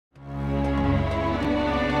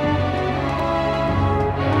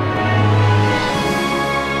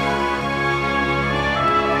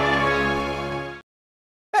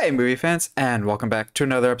Hey, movie fans, and welcome back to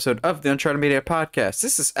another episode of the Uncharted Media Podcast.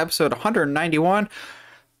 This is episode 191.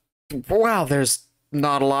 Wow, there's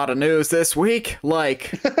not a lot of news this week,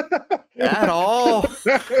 at all.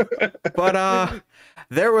 But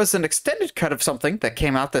there was an extended cut of something that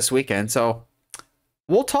came out this weekend, so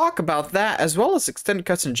we'll talk about that as well as extended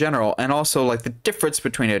cuts in general, and also like the difference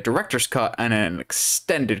between a director's cut and an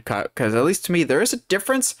extended cut, because at least to me there is a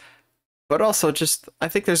difference, but also just I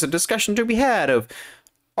think there's a discussion to be had of,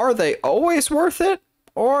 are they always worth it,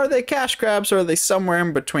 or are they cash grabs, or are they somewhere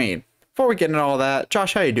in between? Before we get into all that,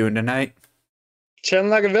 Josh, how you doing tonight? Chilling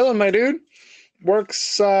like a villain, my dude.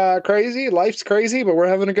 Work's crazy, life's crazy, but we're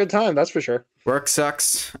having a good time, that's for sure. Work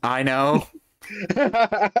sucks, I know.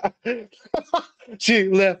 She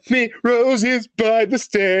left me roses by the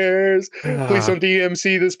stairs. Please don't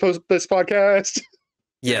DMC this podcast.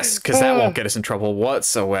 Yes, because that won't get us in trouble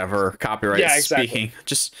whatsoever, copyright speaking.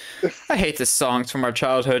 Just, I hate the songs from our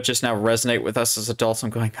childhood just now resonate with us as adults.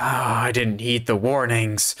 I'm going, I didn't heed the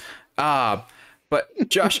warnings. But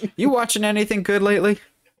Josh, you watching anything good lately?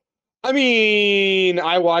 I mean,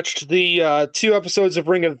 I watched the 2 episodes of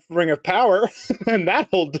Ring of Power, and that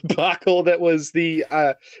whole debacle that was the.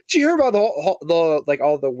 Did you hear about the like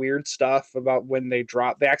all the weird stuff about when they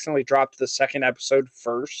accidentally dropped the second episode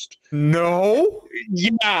first? No.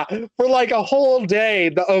 Yeah, for like a whole day,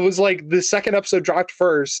 it was like the second episode dropped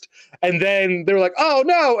first, and then they were like, "Oh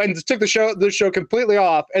no!" and took the show completely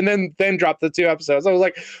off, and then dropped the 2 episodes. I was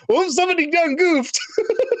like, "Oh, somebody done goofed."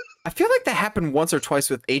 I feel like that happened once or twice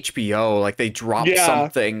with HBO. Like they dropped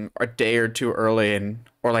something a day or two early,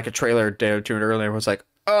 or like a trailer a day or two early, and was like,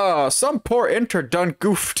 "Oh, some poor intern done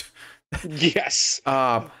goofed." Yes.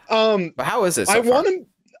 But how is it? I want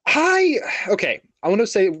to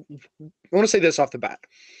say this off the bat.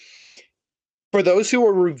 For those who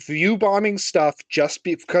are review bombing stuff just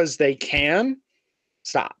because they can,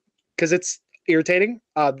 stop, because it's irritating.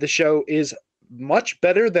 The show is much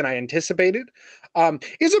better than I anticipated.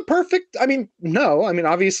 Is it perfect? I mean, no. I mean,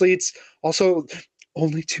 obviously, it's also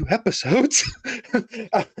only 2 episodes.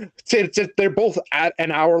 They're both at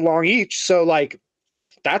an hour long each, so like,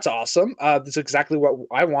 that's awesome. That's exactly what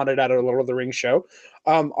I wanted out of a Lord of the Rings show.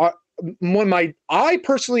 I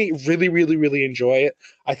personally really, really, really enjoy it.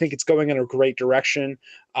 I think it's going in a great direction.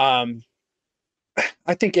 I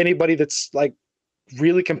think anybody that's like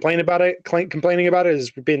really complaining about it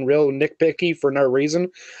has been real nitpicky for no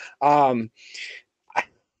reason.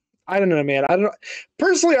 I don't know, man. I've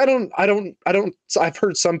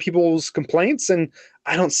heard some people's complaints and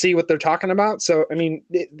I don't see what they're talking about. So, I mean,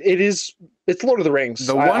 it's Lord of the Rings.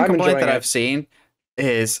 The one complaint that I've seen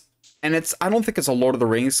is, and I don't think it's a Lord of the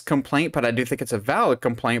Rings complaint, but I do think it's a valid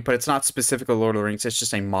complaint, but it's not specifically Lord of the Rings. It's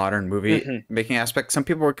just a modern movie making aspect. Some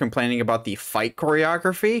people were complaining about the fight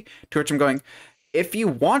choreography, to which I'm going, if you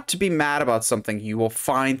want to be mad about something, you will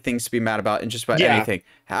find things to be mad about in just about anything.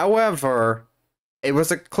 However, it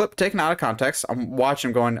was a clip taken out of context. I'm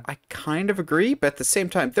watching going, I kind of agree, but at the same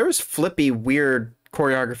time, there was flippy, weird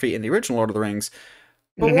choreography in the original Lord of the Rings.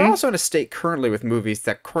 But we're also in a state currently with movies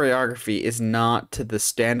that choreography is not to the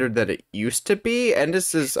standard that it used to be. And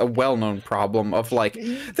this is a well-known problem of like,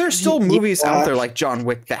 there's still movies out there like John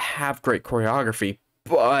Wick that have great choreography,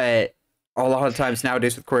 but a lot of times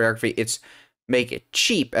nowadays with choreography, it's make it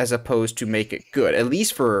cheap as opposed to make it good, at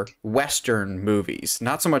least for Western movies,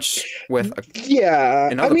 not so much with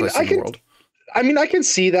another place in the world. I mean, I can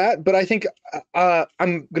see that, but I think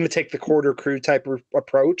I'm going to take the quarter crew type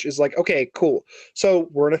approach. Is like, okay, cool. So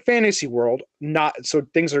we're in a fantasy world, so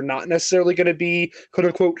things are not necessarily going to be quote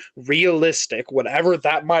unquote realistic, whatever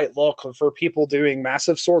that might look for people doing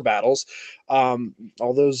massive sword battles, all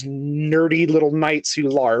those nerdy little knights who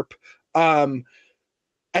LARP.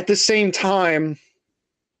 At the same time,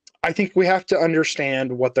 I think we have to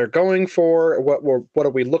understand what they're going for. What are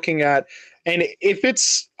we looking at? And if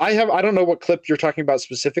it's, I don't know what clip you're talking about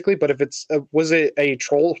specifically, but if it's, was it the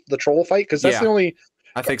troll fight? Because that's the only.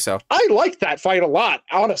 I think so. I like that fight a lot,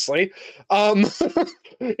 honestly.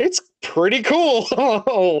 It's pretty cool.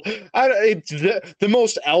 It's the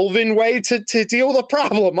most elven way to deal with a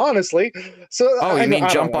problem, honestly. So, you mean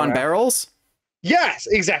jump on barrels? Yes,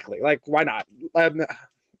 exactly. Like, why not?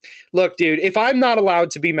 Look, dude, if I'm not allowed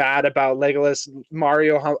to be mad about Legolas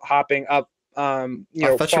Mario hopping up, I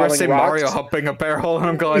thought you were saying Mario hopping a barrel, and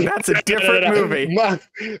I'm going, that's a different movie.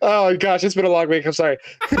 Oh gosh, it's been a long week. I'm sorry.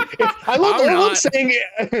 I love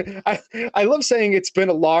saying it's been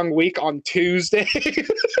a long week on Tuesday.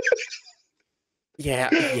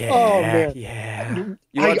 Oh man.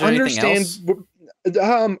 I understand.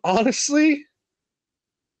 Honestly,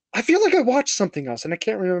 I feel like I watched something else, and I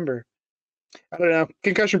can't remember. I don't know.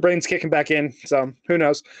 Concussion brain's kicking back in, so who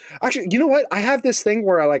knows? Actually, you know what? I have this thing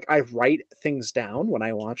where I write things down when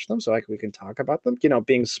I watch them, so we can talk about them. You know,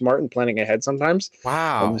 being smart and planning ahead sometimes. Only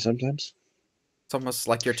Wow. sometimes. It's almost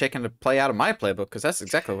like you're taking a play out of my playbook because that's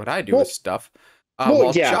exactly what I do with Well, stuff. well,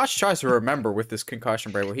 While yeah. Josh tries to remember with this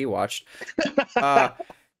concussion brain what he watched, uh,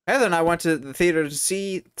 Heather and I went to the theater to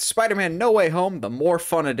see Spider-Man No Way Home, the more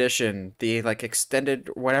fun edition, the like extended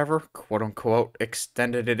whatever, quote unquote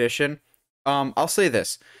extended edition. I'll say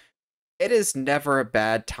this. It is never a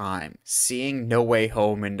bad time seeing No Way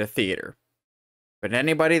Home in the theater. But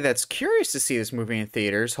anybody that's curious to see this movie in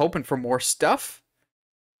theaters, hoping for more stuff,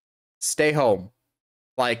 stay home.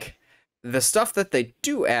 Like, the stuff that they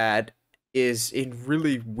do add is in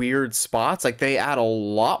really weird spots. Like, they add a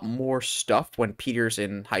lot more stuff when Peter's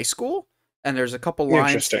in high school, and there's a couple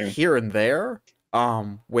lines Interesting. here and there,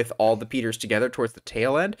 with all the Peters together towards the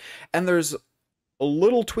tail end, and there's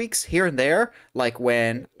little tweaks here and there, like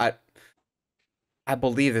when I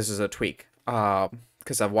believe this is a tweak,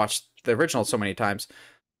 because I've watched the original so many times.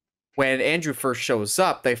 When Andrew first shows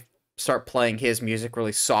up, they start playing his music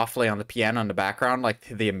really softly on the piano in the background, like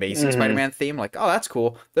the Amazing Spider-Man theme. Like, oh, that's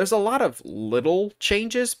cool. There's a lot of little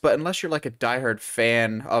changes, but unless you're like a diehard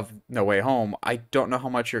fan of No Way Home, I don't know how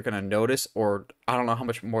much you're going to notice, or I don't know how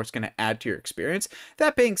much more it's going to add to your experience.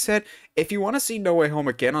 That being said, if you want to see No Way Home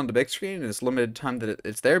again on the big screen, and it's limited time that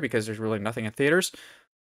it's there because there's really nothing in theaters,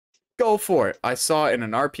 go for it. I saw it in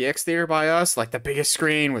an RPX theater by us, like the biggest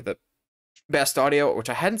screen with the best audio, which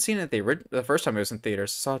I hadn't seen it the first time it was in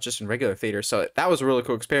theaters. I saw it just in regular theaters, so that was a really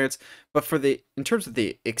cool experience. But in terms of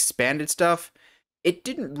the expanded stuff, it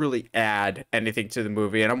didn't really add anything to the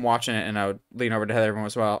movie. And I'm watching it, and I would lean over to Heather every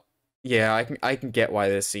once in a while. Yeah, I can get why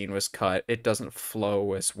this scene was cut. It doesn't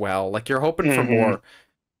flow as well. Like, you're hoping for more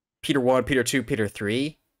Peter 1, Peter 2, Peter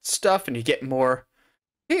 3 stuff, and you get more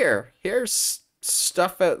here's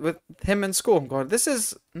stuff with him in school. I'm going, this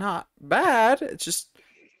is not bad. It's just,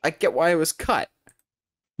 I get why it was cut.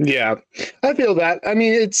 Yeah, I feel that. I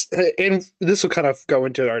mean, and this will kind of go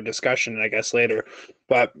into our discussion, I guess, later.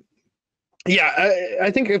 But yeah, I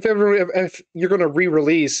think if you're going to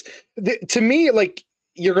re-release, to me, like,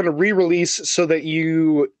 you're going to re-release but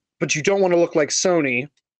you don't want to look like Sony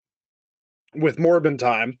with Morbin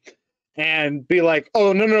time and be like,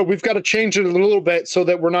 oh, no, we've got to change it a little bit so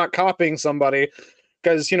that we're not copying somebody.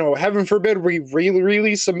 Because, heaven forbid we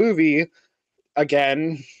re-release a movie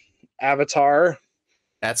again, Avatar.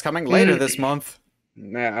 That's coming later this month.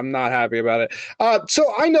 Nah, I'm not happy about it.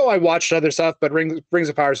 So I know I watched other stuff, but Rings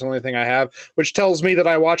of Power is the only thing I have, which tells me that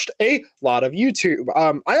I watched a lot of YouTube.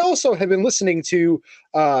 I also have been listening to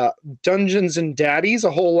Dungeons and Daddies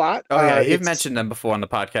a whole lot. Oh yeah, you've mentioned them before on the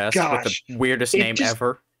podcast. Gosh, with the weirdest name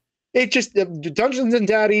ever. It just Dungeons and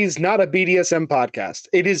Daddies, not a BDSM podcast.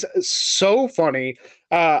 It is so funny.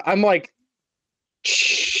 I'm like,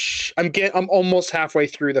 I'm almost halfway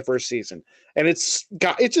through the first season, and it's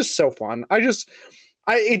just so fun.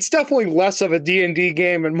 It's definitely less of a D&D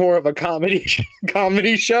game and more of a comedy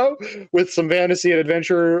show with some fantasy and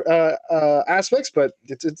adventure aspects, but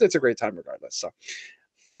it's a great time regardless.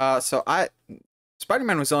 So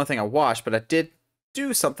Spider-Man was the only thing I watched, but I did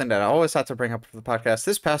do something that I always have to bring up for the podcast.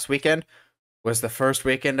 This past weekend was the first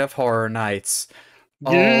weekend of Horror Nights.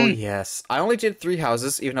 Oh, yes. I only did 3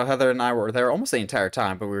 houses, even though Heather and I were there almost the entire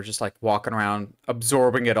time, but we were just like walking around,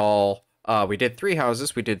 absorbing it all. We did 3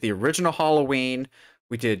 houses. We did the original Halloween.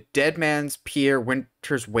 We did Dead Man's Pier,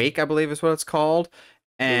 Winter's Wake, I believe is what it's called,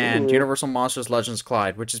 and Universal Monsters Legends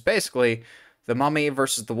Collide, which is basically the Mummy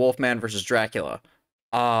versus the Wolfman versus Dracula.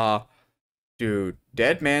 Dude,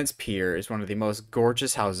 Dead Man's Pier is one of the most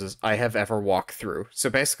gorgeous houses I have ever walked through. So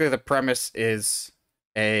basically the premise is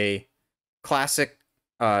a classic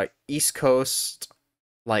East Coast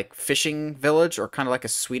like fishing village, or kind of like a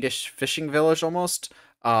Swedish fishing village almost,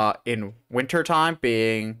 in wintertime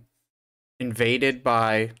being invaded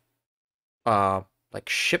by like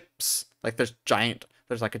ships. Like there's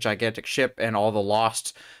like a gigantic ship and all the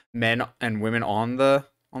lost men and women on the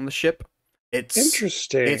ship. It's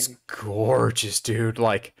interesting. It's gorgeous, dude.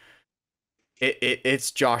 Like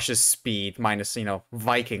it's Josh's Speed minus,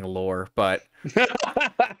 Viking lore, but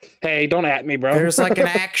hey, don't at me, bro. There's like an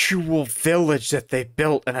actual village that they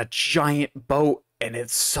built in a giant boat, and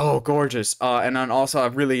it's so gorgeous. And then also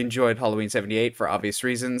I've really enjoyed Halloween 78 for obvious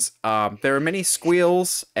reasons. There are many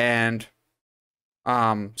squeals and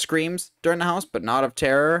screams during the house, but not of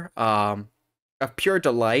terror. Of pure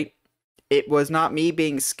delight. It was not me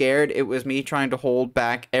being scared. It was me trying to hold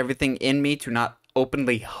back everything in me to not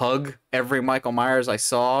openly hug every Michael Myers I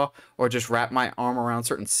saw, or just wrap my arm around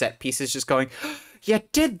certain set pieces, just going, you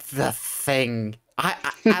did the thing.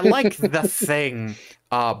 I like The Thing,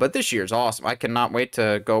 but this year's awesome. I cannot wait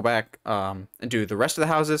to go back and do the rest of the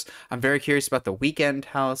houses. I'm very curious about the Weekend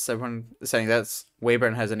house. Everyone is saying that's way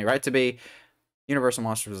better than it has any right to be. Universal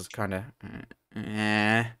Monsters is kind of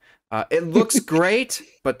eh. It looks great,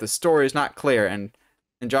 but the story is not clear. And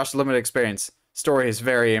in Josh's limited experience, story is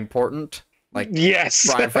very important. Like Yes.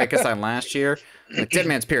 Bride of Frankenstein last year, like Dead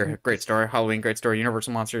Man's Pier, great story. Halloween, great story.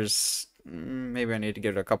 Universal Monsters, maybe I need to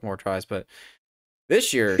give it a couple more tries, but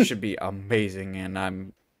this year should be amazing, and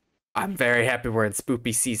I'm very happy we're in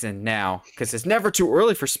spoopy season now because it's never too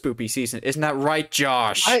early for spoopy season. Isn't that right,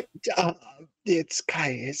 Josh? It's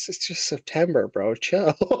just September, bro.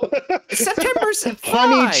 Chill. September's fine.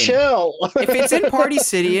 Honey, chill. If it's in Party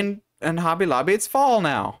City and Hobby Lobby, it's fall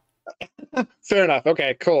now. Fair enough.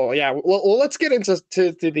 Okay, cool. Yeah. Well, let's get into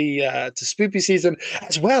to spoopy season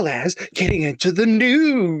as well as getting into the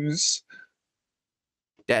news.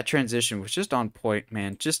 That transition was just on point,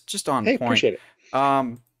 man. Just on Hey, point. appreciate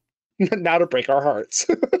it. Now to break our hearts.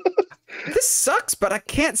 This sucks, but I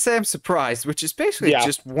can't say I'm surprised, which is basically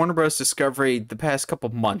just Warner Bros. Discovery the past couple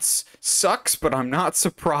months. Sucks, but I'm not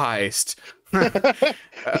surprised.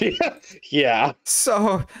 Yeah.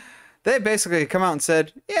 So they basically come out and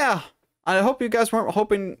said, yeah, I hope you guys weren't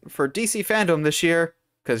hoping for DC Fandome this year,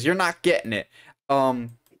 because you're not getting it. And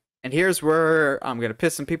here's where I'm going to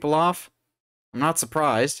piss some people off. I'm not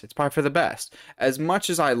surprised. It's probably for the best. As much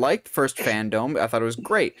as I liked the first Fandome, I thought it was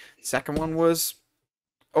great. Second one was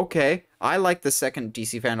okay. I like the second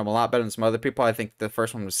DC Fandome a lot better than some other people. I think the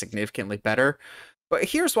first one was significantly better. But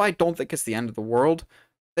here's why I don't think it's the end of the world.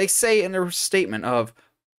 They say in their statement of,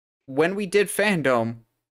 when we did Fandome,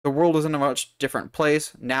 the world is in a much different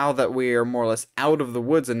place. Now that we are more or less out of the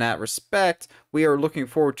woods in that respect, we are looking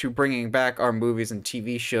forward to bringing back our movies and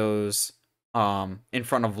TV shows in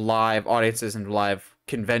front of live audiences and live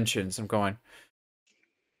conventions. I'm going,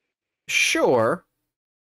 sure,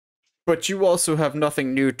 but you also have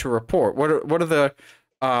nothing new to report. What do the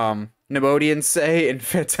Nemodians say in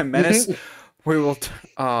Phantom Menace? We will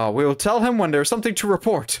tell him when there's something to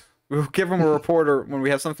report. We'll give him a reporter when we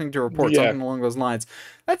have something to report, something along those lines.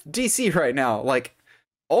 That's DC right now. Like,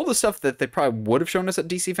 all the stuff that they probably would have shown us at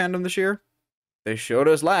DC Fandom this year, they showed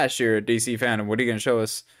us last year at DC Fandom. What are you going to show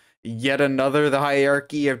us? Yet another The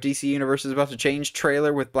Hierarchy of DC Universe is about to change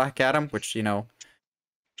trailer with Black Adam, which, you know,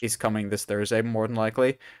 is coming this Thursday, more than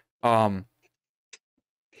likely.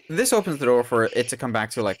 This opens the door for it to come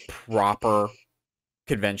back to, like, proper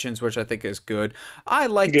conventions, which I think is good. I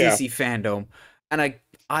like DC Fandom, and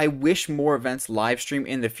I wish more events live stream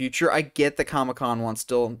in the future. I get the Comic-Con wants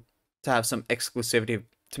still to have some exclusivity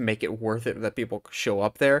to make it worth it that people show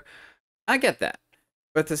up there. I get that.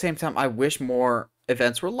 But at the same time, I wish more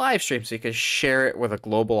events were live streamed so you could share it with a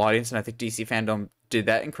global audience, and I think DC Fandom did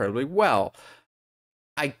that incredibly well.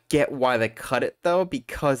 I get why they cut it, though,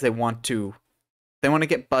 because they want to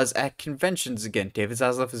get buzz at conventions again. David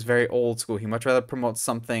Zaslav is very old school. He much rather promote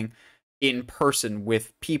something in person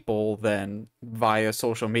with people than via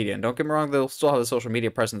social media. And don't get me wrong, they'll still have a social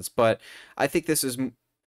media presence, but I think this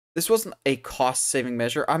wasn't a cost-saving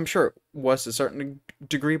measure. I'm sure it was to a certain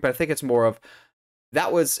degree, but I think it's more of,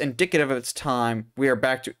 that was indicative of its time. We are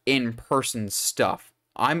back to in-person stuff.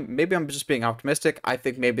 Maybe I'm just being optimistic. I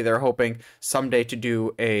think maybe they're hoping someday to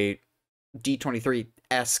do a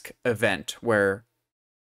D23-esque event where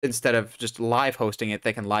instead of just live hosting it,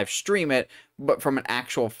 they can live stream it, but from an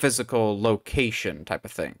actual physical location type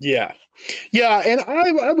of thing. Yeah, and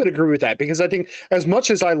I would agree with that, because I think as much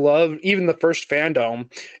as I love even the first Fandome,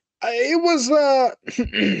 it was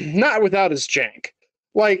not without its jank.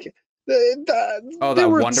 Like, that Wonder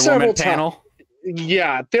Woman panel?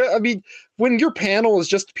 Yeah, I mean, when your panel is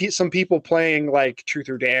just some people playing like Truth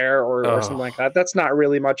or Dare or something like that, that's not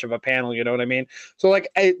really much of a panel, you know what I mean? So, like,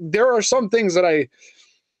 there are some things that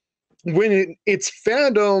when it's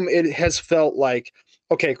Fandom, it has felt like,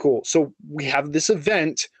 okay, cool. So we have this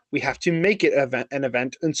event, we have to make it an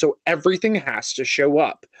event, and so everything has to show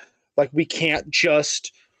up. Like, we can't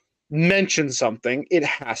just mention something; it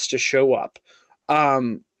has to show up.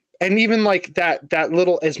 And even like that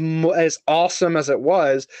little, as awesome as it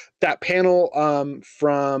was, that panel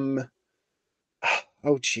from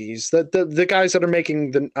the guys that are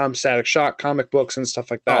making the Static Shock comic books and stuff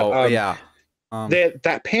like that.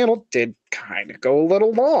 That panel did kind of go a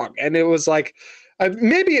little long, and it was like,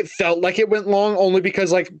 maybe it felt like it went long only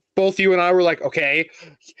because, like, both you and I were like, okay,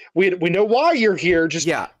 we know why you're here. Just,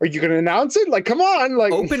 are you going to announce it? Like, come on,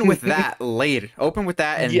 like, open with that later. Open with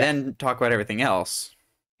that, and then talk about everything else.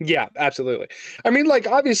 Yeah, absolutely. I mean, like,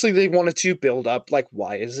 obviously they wanted to build up, like,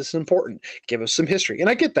 why is this important? Give us some history. And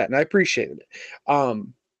I get that, and I appreciated it.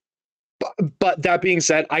 but that being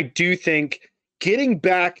said, I do think getting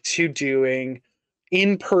back to doing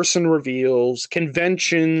in-person reveals,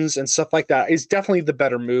 conventions, and stuff like that is definitely the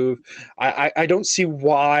better move. I don't see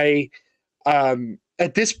why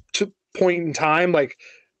at this point in time, like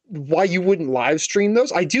why you wouldn't live stream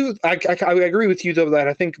those. I agree with you though that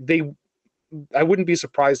I think I wouldn't be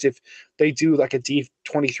surprised if they do like a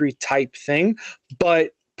D23 type thing,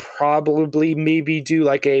 but probably maybe do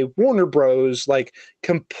like a Warner Bros. Like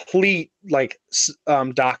complete like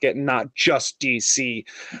docket, not just DC.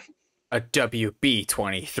 A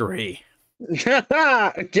WB23.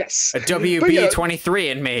 Yes. A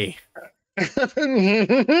WB23 in me.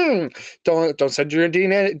 Don't send your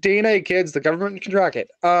DNA, kids. The government can track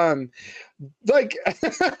it. Like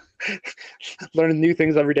learning new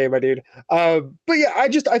things every day, my dude. But yeah,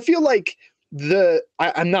 I feel like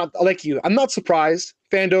I'm not like you. I'm not surprised.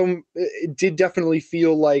 Fandom it did definitely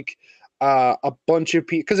feel like a bunch of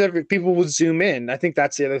people, because people would zoom in. I think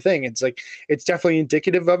that's the other thing. It's like it's definitely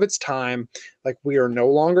indicative of its time. Like we are no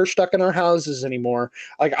longer stuck in our houses anymore.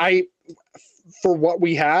 Like for what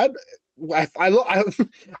we had, I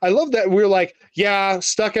love that we're like, yeah,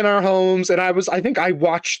 stuck in our homes. And I think I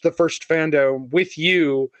watched the first Fandome with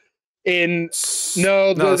you in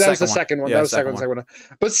that was the second one. Yeah, that was second one.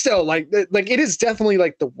 But still, like it is definitely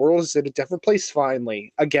like the world is in a different place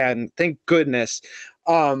finally. Again, thank goodness.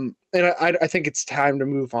 And I think it's time to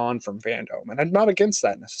move on from Fandome, and I'm not against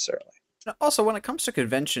that necessarily. Also, when it comes to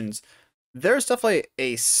conventions, there's definitely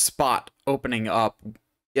a spot opening up.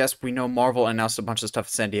 Yes, we know Marvel announced a bunch of stuff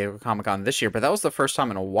at San Diego Comic-Con this year, but that was the first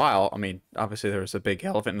time in a while. I mean, obviously there was a big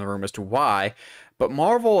elephant in the room as to why, but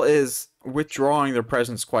Marvel is withdrawing their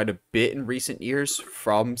presence quite a bit in recent years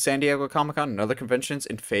from San Diego Comic-Con and other conventions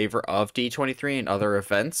in favor of D23 and other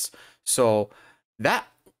events. So that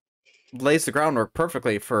lays the groundwork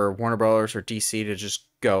perfectly for Warner Bros. Or DC to just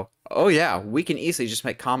go, oh yeah, we can easily just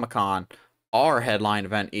make Comic-Con our headline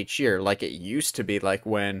event each year, like it used to be, like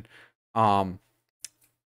when was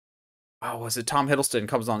it Tom Hiddleston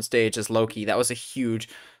comes on stage as Loki? That was a huge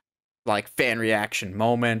like fan reaction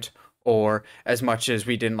moment. Or as much as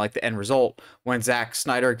we didn't like the end result, when Zack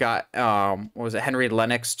Snyder got Henry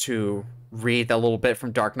Lennox to read that little bit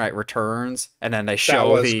from Dark Knight Returns, and then they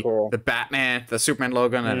show the Batman, the Superman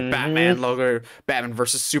logo, and then Batman logo, Batman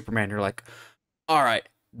versus Superman. You're like, all right,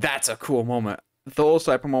 that's a cool moment. Those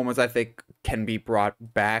type of moments I think can be brought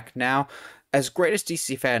back now. As great as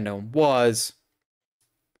DC Fandom was,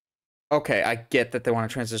 okay, I get that they want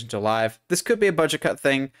to transition to live. This could be a budget cut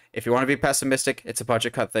thing. If you want to be pessimistic, it's a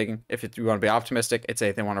budget cut thing. If you want to be optimistic, it's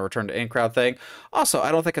a they want to return to in-crowd thing. Also,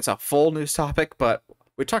 I don't think it's a full news topic, but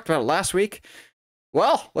we talked about it last week.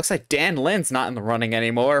 Well, looks like Dan Lynn's not in the running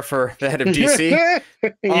anymore for the head of DC.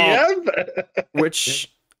 Yep.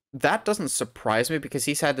 Which, that doesn't surprise me because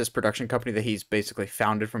he's had this production company that he's basically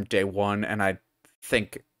founded from day one, and I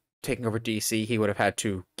think taking over DC, he would have had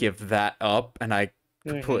to give that up, and I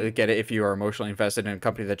completely get it if you are emotionally invested in a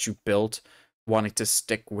company that you built, wanting to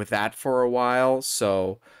stick with that for a while.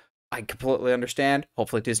 So I completely understand.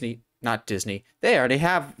 Hopefully not Disney, they already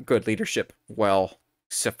have good leadership, well,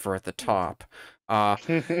 except for at the top.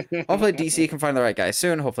 Hopefully DC can find the right guy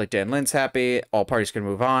soon. Hopefully Dan Lynn's happy, all parties can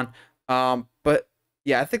move on. But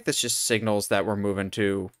yeah, I think this just signals that we're moving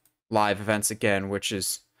to live events again, which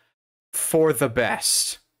is for the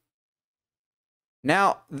best.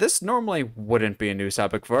 Now, this normally wouldn't be a news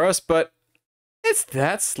topic for us, but it's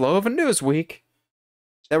that slow of a news week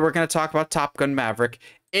that we're going to talk about Top Gun Maverick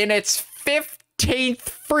in its 15th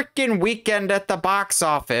freaking weekend at the box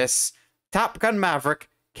office. Top Gun Maverick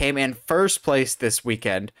came in first place this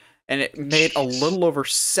weekend, and it made a little over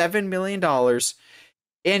 $7 million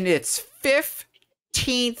in its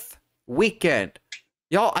 15th weekend.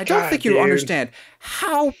 Y'all, I don't think you understand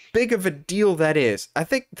how big of a deal that is. I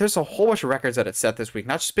think there's a whole bunch of records that it set this week.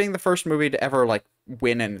 Not just being the first movie to ever like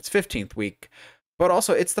win in its 15th week, but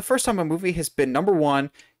also it's the first time a movie has been #1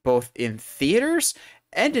 both in theaters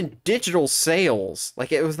and in digital sales.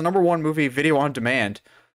 Like it was the #1 movie video on demand.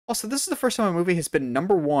 Also, this is the first time a movie has been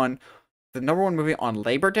 #1, the #1 movie on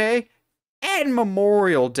Labor Day and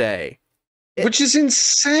Memorial Day. Which is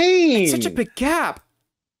insane. It's such a big gap.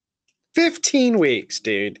 15 weeks,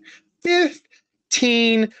 dude.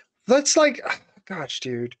 15. That's like, oh, gosh,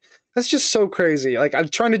 dude. That's just so crazy. Like, I'm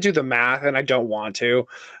trying to do the math and I don't want to,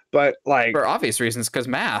 but like. For obvious reasons, because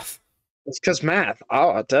math. It's because math.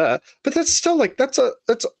 Oh, duh. But that's still like, that's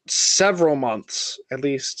several months, at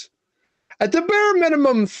least. At the bare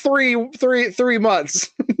minimum, three months.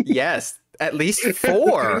 Yes, at least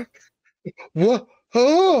 4. What?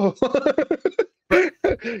 Oh.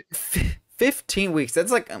 15 weeks.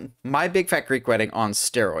 That's like My Big Fat Greek Wedding on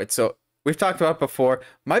steroids. So we've talked about before.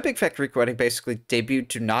 My Big Fat Greek Wedding basically debuted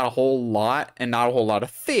to not a whole lot and not a whole lot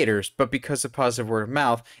of theaters, but because of positive word of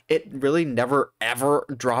mouth, it really never ever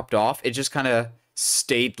dropped off. It just kind of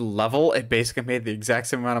stayed level. It basically made the exact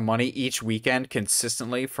same amount of money each weekend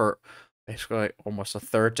consistently for basically like almost a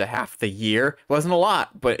third to half the year. It wasn't a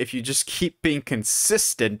lot, but if you just keep being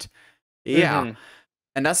consistent, yeah. Mm-hmm.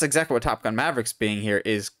 And that's exactly what Top Gun Maverick's being here,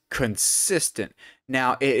 is consistent.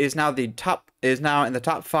 Now it is now in the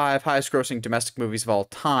top 5 highest grossing domestic movies of all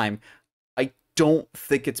time. I don't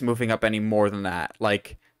think it's moving up any more than that.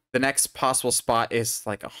 Like the next possible spot is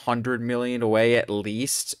like 100 million away at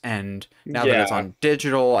least, and now that it's Yeah. on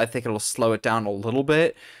digital, I think it'll slow it down a little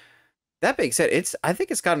bit. That being said, I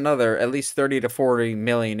think it's got another at least 30 to 40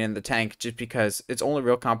 million in the tank, just because its only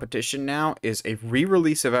real competition now is a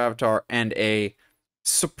re-release of Avatar and a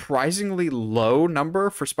surprisingly low number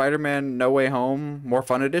for Spider-Man No Way Home More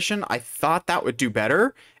Fun Edition. I thought that would do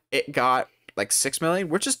better. It got like 6 million,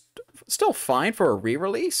 which is still fine for a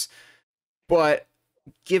re-release, but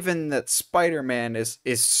given that Spider-Man is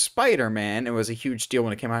Spider-Man, it was a huge deal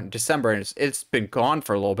when it came out in December, and it's been gone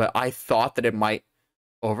for a little bit. I thought that it might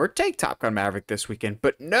overtake Top Gun Maverick this weekend,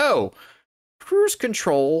 but no. Cruise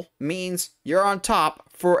control means you're on top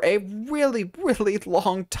for a really, really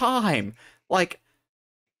long time. Like,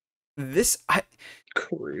 this,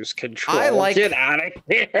 Cruise control. I like, Get out of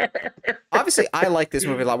here. obviously I like this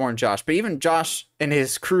movie a lot more than Josh, but even Josh and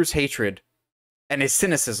his cruise hatred and his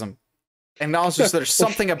cynicism acknowledges there's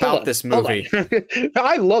something about this movie.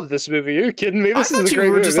 I love this movie. Are you kidding me? This I is thought a you great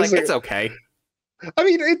were movie. just like, it's okay. I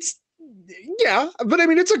mean, yeah, but I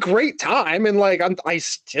mean, it's a great time, and like, I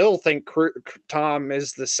still think Tom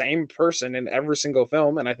is the same person in every single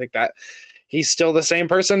film, and I think that he's still the same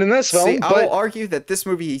person in this See, film. I will But argue that this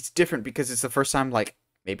movie is different because it's the first time, like,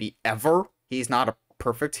 maybe ever, he's not a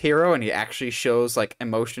perfect hero, and he actually shows, like,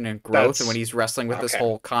 emotion and growth, and when he's wrestling with this okay.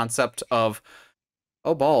 whole concept of,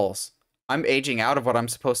 oh, balls, I'm aging out of what I'm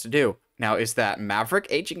supposed to do. Now, is that Maverick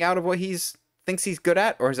aging out of what he's thinks he's good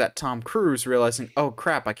at, or is that Tom Cruise realizing, oh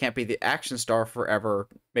crap, I can't be the action star forever,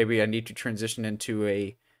 maybe I need to transition into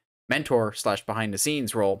a mentor slash behind the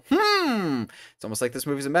scenes role? It's almost like this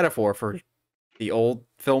movie's a metaphor for the old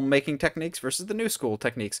filmmaking techniques versus the new school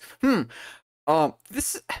techniques.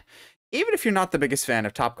 This, even if you're not the biggest fan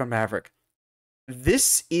of Top Gun Maverick,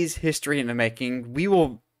 this is history in the making. We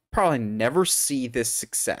will probably never see this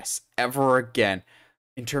success ever again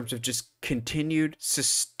in terms of just continued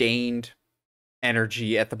sustained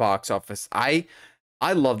energy at the box office. I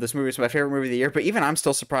love this movie. It's my favorite movie of the year, but even I'm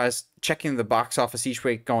still surprised checking the box office each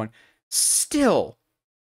week going, still,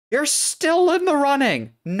 you're still in the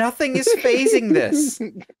running. Nothing is phasing this.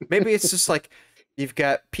 Maybe it's just like you've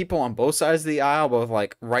got people on both sides of the aisle, both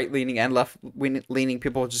like right-leaning and left-leaning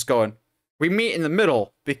people just going, we meet in the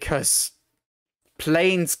middle because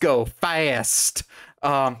planes go fast.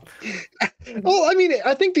 Well, I mean,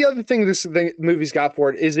 I think the other thing the movie's got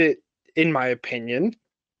for it is in my opinion,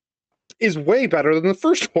 is way better than the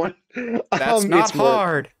first one. That's not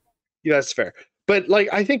hard. Yeah, that's fair. But like,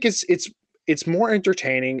 I think it's more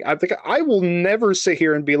entertaining. I think I will never sit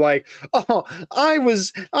here and be like, oh,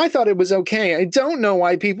 I thought it was okay. I don't know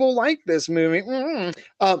why people like this movie.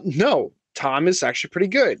 No, Tom is actually pretty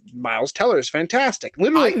good. Miles Teller is fantastic.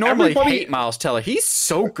 Literally, I normally hate Miles Teller. He's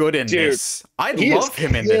so good in this. I love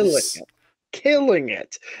him in this. Killing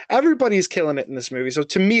it. Everybody's killing it in this movie. So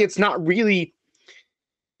to me, it's not really.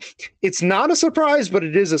 It's not a surprise, but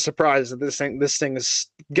it is a surprise that this thing has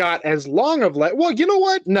got as long of well, you know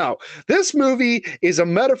what? No, this movie is a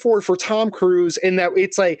metaphor for Tom Cruise in that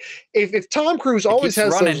it's like if Tom Cruise always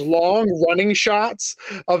has those long running shots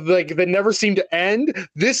of like that never seem to end,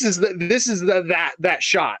 this is that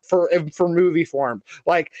shot for movie form.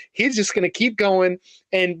 Like he's just gonna keep going,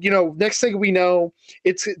 and next thing we know,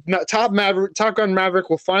 it's Top Gun Maverick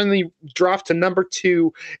will finally drop to number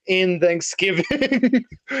 2 in Thanksgiving.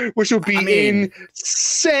 Which would be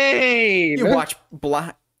insane. You watch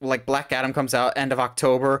Black Adam comes out end of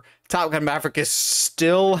October. Top Gun Maverick is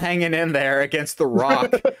still hanging in there against The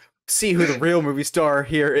Rock. See who the real movie star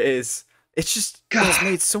here is. It's just it's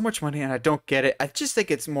made so much money, and I don't get it. I just think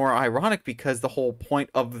it's more ironic because the whole point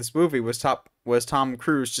of this movie was Tom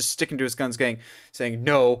Cruise just sticking to his guns, saying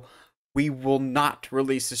no, we will not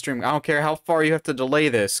release the stream. I don't care how far you have to delay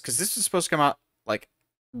this, because this is supposed to come out like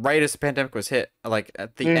right as the pandemic was hit, like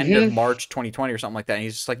at the end of March 2020 or something like that. And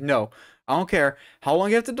he's just like, no, I don't care how long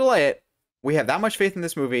you have to delay it. We have that much faith in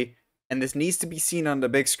this movie, and this needs to be seen on the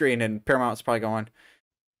big screen. And Paramount's probably going,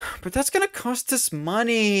 but that's going to cost us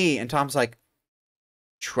money. And Tom's like,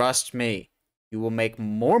 trust me, you will make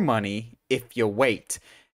more money if you wait.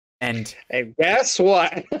 And guess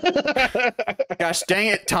what? gosh dang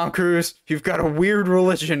it, Tom Cruise, you've got a weird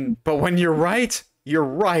religion, but when you're right, you're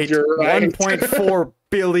right. You're right. 1.4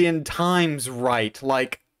 billion times right.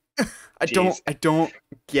 Like, I don't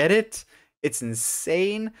get it. It's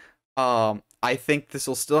insane. I think this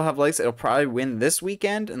will still have legs. It'll probably win this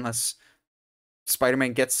weekend unless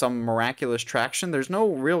Spider-Man gets some miraculous traction. There's no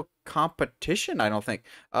real competition, I don't think.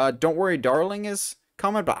 Don't Worry, Darling is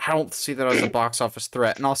coming, but I don't see that as a box office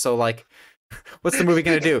threat. And also, like, what's the movie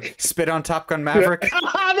gonna do? Spit on Top Gun Maverick?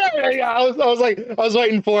 I was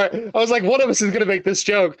waiting for it. I was like, one of us is gonna make this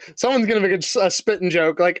joke. Someone's gonna make a spitting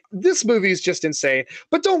joke. Like, this movie is just insane.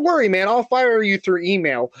 But don't worry, man. I'll fire you through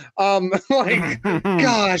email. Like,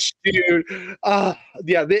 gosh, dude.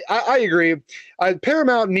 Yeah, I agree.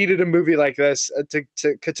 Paramount needed a movie like this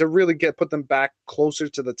to really put them back closer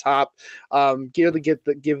to the top.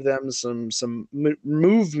 Give them some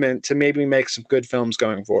movement to maybe make some good films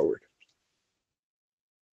going forward.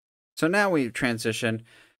 So now we transition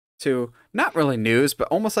to not really news, but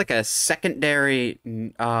almost like a secondary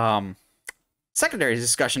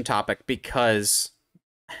discussion topic, because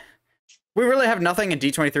we really have nothing, and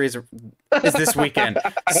D23 is this weekend.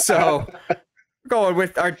 So we're going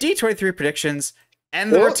with our D23 predictions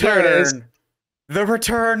and the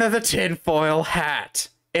return of the tinfoil hat.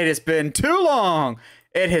 It has been too long.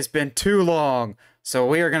 It has been too long. So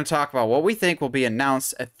we are going to talk about what we think will be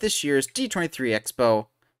announced at this year's D23 Expo.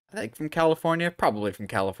 I think from California, probably from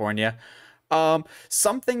California.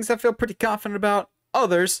 Some things I feel pretty confident about.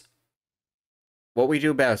 Others, what we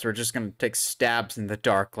do best, we're just going to take stabs in the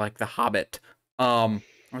dark like The Hobbit. Or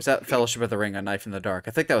was that Fellowship of the Ring, A Knife in the Dark?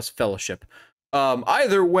 I think that was Fellowship.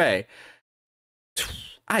 Either way,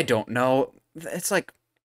 I don't know. It's like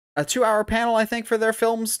a 2-hour panel, I think, for their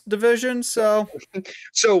films division. So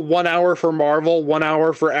 1 hour for Marvel, 1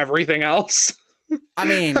 hour for everything else. I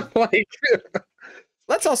mean, like,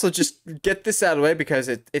 let's also just get this out of the way, because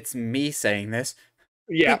it's me saying this.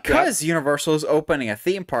 Yeah. Because Universal is opening a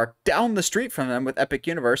theme park down the street from them with Epic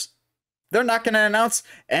Universe, they're not going to announce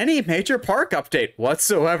any major park update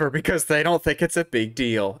whatsoever because they don't think it's a big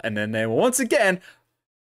deal. And then they will once again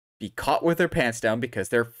be caught with their pants down because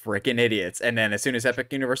they're freaking idiots. And then as soon as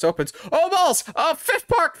Epic Universe opens, oh balls, fifth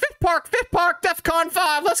park, DEFCON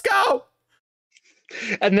 5, let's go!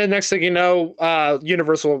 And then next thing you know,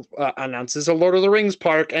 Universal announces a Lord of the Rings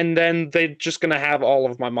park, and then they're just gonna have all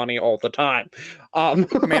of my money all the time. I mean,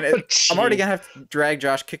 I'm already gonna have to drag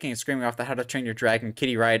Josh kicking and screaming off the How to Train Your Dragon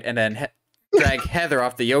kiddie ride, and then drag Heather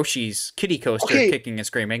off the Yoshi's kiddie coaster, kicking and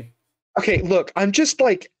screaming. Okay, look, I'm just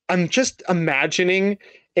imagining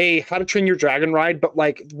a How to Train Your Dragon ride, but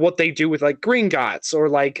like what they do with like Green Gots, or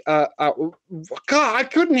like God, I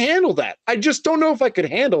couldn't handle that. I just don't know if I could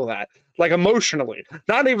handle that. Like, emotionally,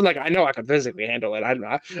 not even like I know I could physically handle it.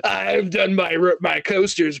 I've done my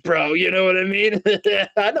coasters, bro. You know what I mean?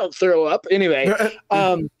 I don't throw up anyway.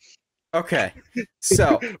 Okay,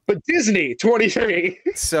 so but Disney 23.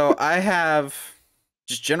 So I have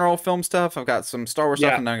just general film stuff. I've got some Star Wars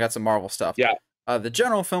stuff, and then I got some Marvel stuff. Yeah. The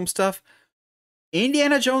general film stuff.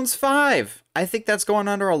 Indiana Jones 5. I think that's going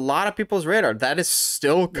under a lot of people's radar. That is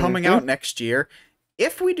still coming out next year.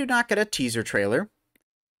 If we do not get a teaser trailer,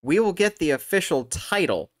 we will get the official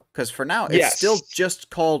title, because for now it's still just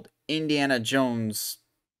called Indiana Jones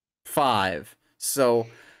 5. So,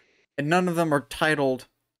 and none of them are titled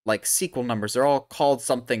like sequel numbers. They're all called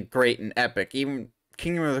something great and epic. Even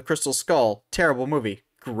Kingdom of the Crystal Skull, terrible movie,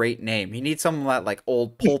 great name. You need some of that like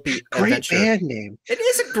old pulpy adventure. Great band name. It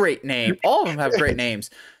is a great name. All of them have great names.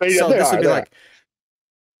 So this would be like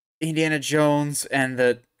Indiana Jones and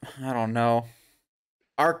the, I don't know,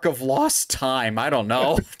 Ark of Lost Time. I don't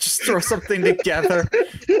know. Just throw something together.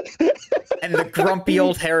 And the grumpy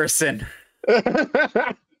old Harrison.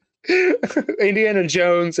 Indiana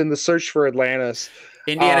Jones and the Search for Atlantis.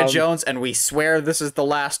 Indiana Jones, and we swear this is the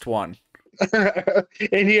last one.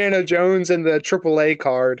 Indiana Jones and the AAA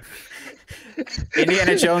card.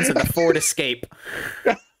 Indiana Jones and the Ford Escape.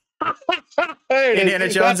 Indiana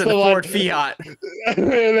Jones and the Ford Fiat.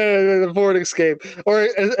 The Ford Escape. Or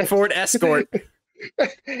Ford Escort.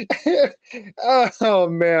 Oh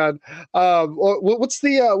man, what's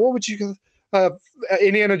the what would you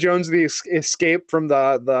Indiana Jones the escape from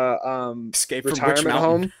the escape retirement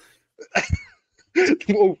home?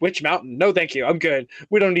 Witch Mountain? No, thank you. I'm good.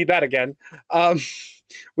 We don't need that again.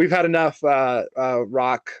 We've had enough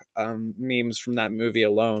rock memes from that movie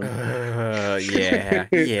alone. Yeah.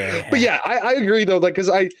 But yeah, I agree though. Like,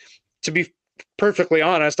 because to be perfectly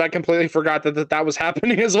honest, I completely forgot that was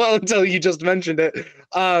happening as well until you just mentioned it.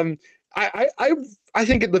 I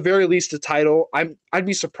think at the very least a title. I'd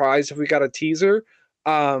be surprised if we got a teaser.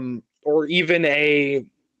 or even a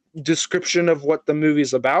description of what the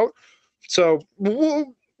movie's about. So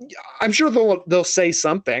I'm sure they'll say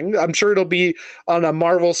something. I'm sure it'll be on a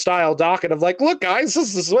Marvel style docket of like, look, guys,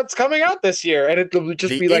 this is what's coming out this year, and it'll just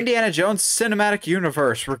the be like Indiana Jones cinematic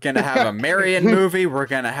universe. We're gonna have a Marion movie. We're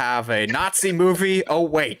gonna have a Nazi movie. Oh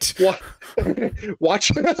wait,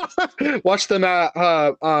 watch watch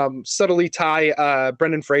them subtly tie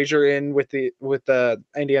Brendan Fraser in with the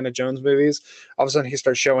Indiana Jones movies. All of a sudden, he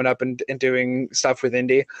starts showing up and doing stuff with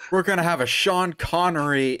Indy. we're gonna have a Sean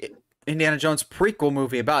Connery Indiana Jones prequel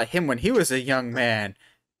movie about him when he was a young man.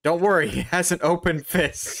 Don't worry, he has an open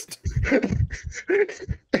fist.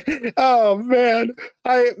 Oh man,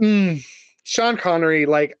 Sean Connery,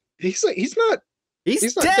 like he's not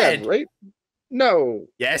not dead, right? No.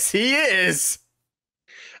 Yes, he is.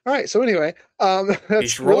 All right. So anyway, that's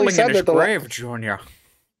He's rolling really sad in his that grave, Junior.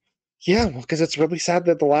 yeah, well, because it's really sad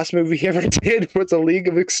that the last movie he ever did was A League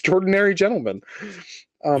of Extraordinary Gentlemen.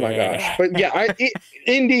 Oh my gosh! But yeah,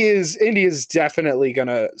 Indy is definitely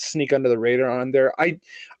gonna sneak under the radar on there.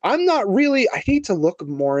 I'm not really. I need to look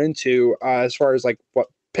more into as far as like what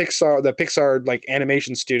the Pixar like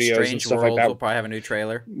animation studios Strange and stuff Worlds like that. will probably have a new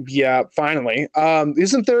trailer. Yeah, finally.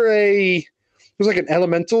 Isn't there there's like an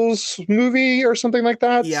Elementals movie or something like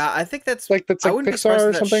that? Yeah, I think that's like Pixar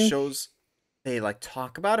or something. Shows they like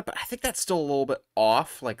talk about it, but I think that's still a little bit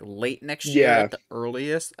off. Like late next year at the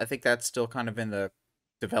earliest. I think that's still kind of in the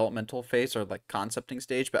developmental phase or like concepting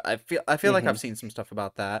stage. But I feel like I've seen some stuff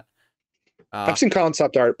about that. I've seen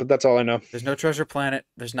concept art, but that's all I know. There's no Treasure Planet.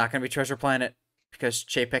 There's not going to be Treasure Planet because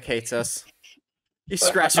Chapek hates us. He's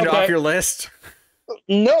scratching it off your list.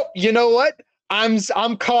 Nope. You know what? I'm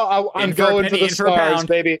going to the stars,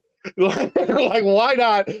 baby. Like, why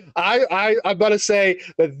not? I'm about to say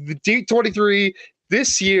that the D23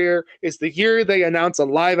 this year is the year they announce a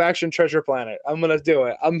live action Treasure Planet. I'm gonna do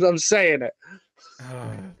it. I'm saying it.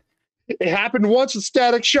 It happened once with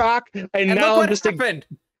Static Shock, and now I'm just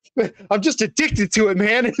I'm just addicted to it,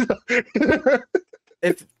 man.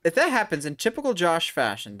 If that happens in typical Josh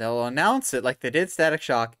fashion, they'll announce it like they did Static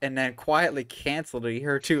Shock and then quietly cancel it a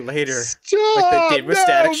year or two later. Stop! Like they did with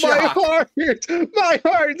Static Shock. My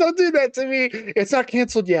heart, don't do that to me. It's not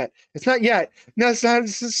canceled yet. It's not yet. No, it's not.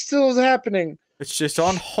 It's still happening. It's just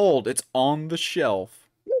on hold. It's on the shelf.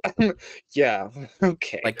 Yeah.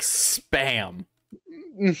 Okay. Like spam.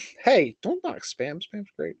 Hey, don't knock spam. Spam's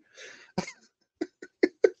great.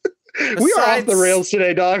 We are off the rails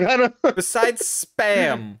today, dog. Besides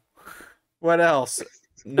spam, what else?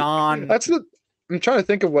 I'm trying to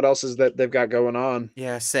think of what else is that they've got going on.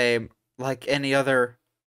 Yeah, same. Like any other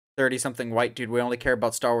 30-something white dude, we only care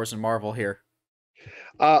about Star Wars and Marvel here.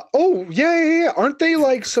 Oh yeah. Aren't they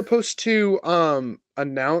like supposed to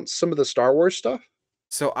announce some of the Star Wars stuff?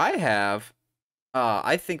 So I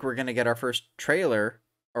think we're gonna get our first trailer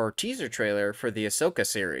or teaser trailer for the Ahsoka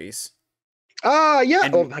series. Yeah.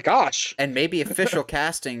 And, oh my gosh. And maybe official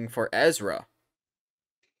casting for Ezra.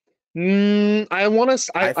 I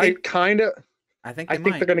think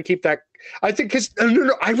they're going to keep that. I think because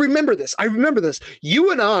no, I remember this.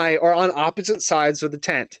 You and I are on opposite sides of the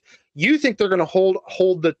tent. You think they're going to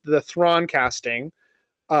hold the Thrawn casting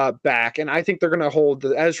back, and I think they're going to hold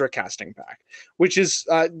the Ezra casting back, which is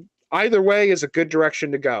either way is a good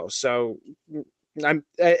direction to go. So I'm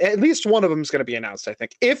at least one of them is going to be announced. I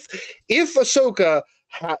think if Ahsoka,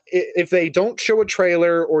 if they don't show a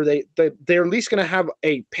trailer or they're at least going to have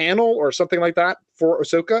a panel or something like that for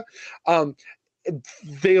Ahsoka,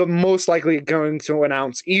 they are most likely going to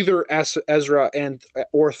announce either Ezra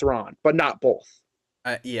or Thrawn, but not both.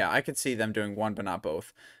 Yeah, I could see them doing one, but not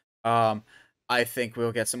both. I think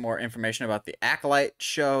we'll get some more information about the Acolyte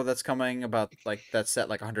show that's coming that's set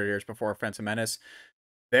like 100 years before Phantom Menace.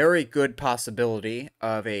 Very good possibility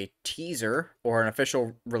of a teaser or an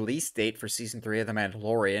official release date for season 3 of The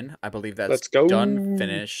Mandalorian. I believe that's done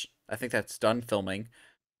finished. I think that's done filming.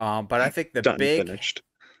 But I think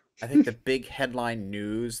I think the big headline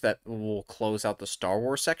news that will close out the Star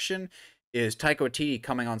Wars section is Taika Waititi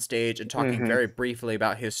coming on stage and talking very briefly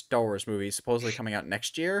about his Star Wars movie supposedly coming out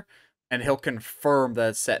next year, and he'll confirm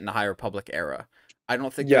that it's set in the High Republic era. I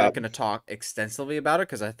don't think they're going to talk extensively about it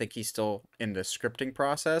because I think he's still in the scripting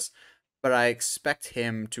process, but I expect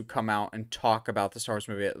him to come out and talk about the Star Wars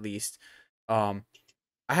movie at least. I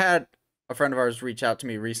had a friend of ours reach out to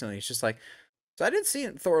me recently. He's just like, so I didn't see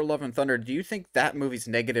it in Thor: Love and Thunder. Do you think that movie's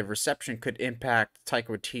negative reception could impact Taika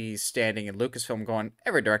Waititi's standing in Lucasfilm going,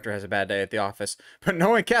 every director has a bad day at the office, but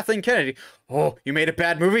knowing Kathleen Kennedy, oh, you made a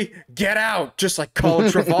bad movie? Get out! Just like Colin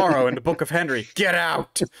Trevorrow in the Book of Henry. Get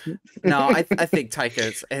out! No, I think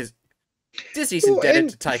Taika is Disney's indebted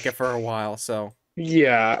to Taika for a while, so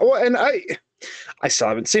Yeah. Well, and I still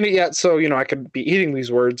haven't seen it yet, so I could be eating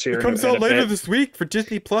these words It here comes in out a later bit. this week for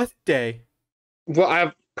Disney Plus Day. Well,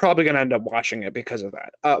 I'm probably gonna end up watching it because of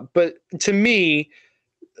that. But to me,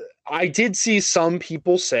 I did see some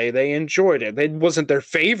people say they enjoyed it. It wasn't their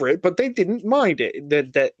favorite, but they didn't mind it.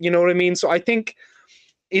 That you know what I mean? So I think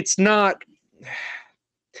it's not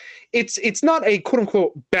it's not a quote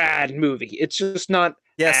unquote bad movie. It's just not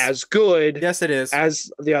Yes. as good Yes, it is.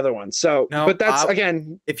 as the other one. So, No, but that's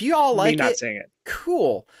again if you all me like not it, saying it.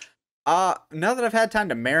 cool. Now that I've had time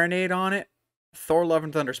to marinate on it, Thor: Love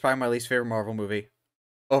and Thunder is probably my least favorite Marvel movie.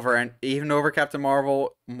 Even over Captain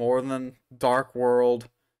Marvel, more than Dark World.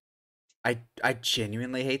 I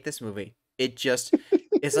genuinely hate this movie.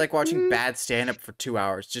 It's like watching bad stand up for 2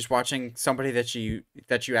 hours. Just watching somebody that you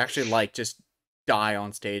actually like just die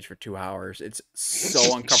on stage for 2 hours. It's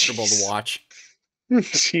so uncomfortable to watch.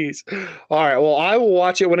 Jeez. All right. Well, I will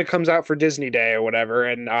watch it when it comes out for Disney Day or whatever,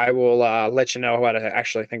 and I will let you know what I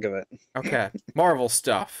actually think of it. Okay, Marvel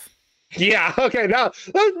stuff. Yeah. Okay. Now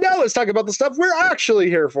let's talk about the stuff we're actually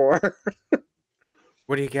here for.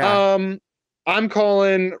 What do you got? um, I'm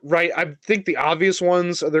calling right. I think the obvious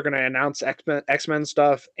ones. They're going to announce X Men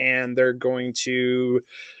stuff, and they're going to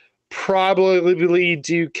probably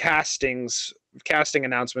do casting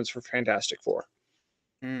announcements for Fantastic Four.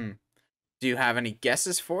 Hmm. Do you have any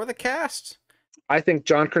guesses for the cast? I think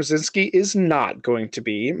John Krasinski is not going to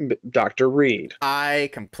be Dr. Reed. I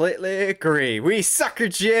completely agree. We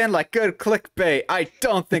suckered you in like good clickbait. I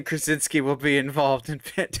don't think Krasinski will be involved in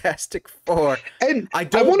Fantastic Four. And I I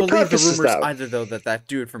don't want to believe the preface this rumors though. either, though, that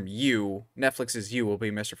dude from Netflix's You, will be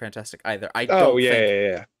Mr. Fantastic either. Oh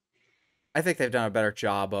yeah. I think they've done a better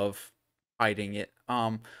job of hiding it.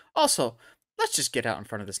 Also, let's just get out in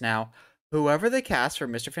front of this now. Whoever they cast for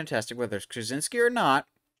Mr. Fantastic, whether it's Krasinski or not,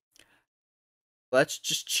 let's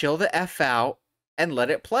just chill the F out and let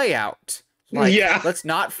it play out. Like, Yeah. let's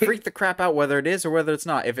not freak the crap out whether it is or whether it's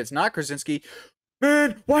not. If it's not Krasinski,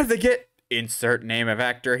 man, why did they get insert name of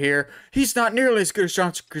actor here? He's not nearly as good as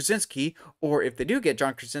John Krasinski. Or if they do get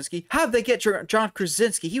John Krasinski, how'd they get John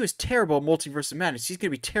Krasinski? He was terrible in Multiverse of Madness. He's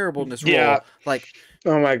gonna be terrible in this Yeah. role. Like,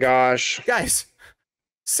 Oh my gosh. guys,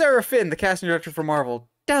 Sarah Finn, the casting director for Marvel,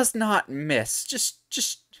 does not miss. Just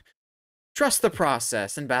trust the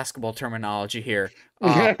process in basketball terminology here.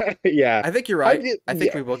 Yeah. I think you're right. I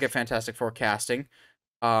think we will get Fantastic Four casting.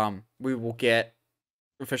 We will get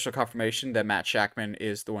official confirmation that Matt Shackman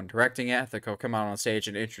is the one directing it. I think he'll come out on stage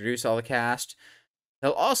and introduce all the cast.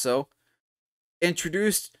 He'll also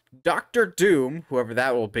introduce Doctor Doom, whoever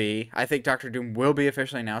that will be. I think Doctor Doom will be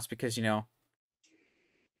officially announced because,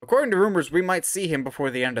 according to rumors, we might see him before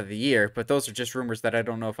the end of the year, but those are just rumors that I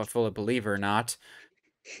don't know if I fully believe or not.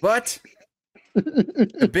 But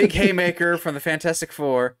the big haymaker from the Fantastic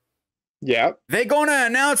Four. Yeah. They gonna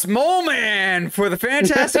announce Mole Man for the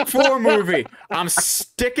Fantastic Four movie. I'm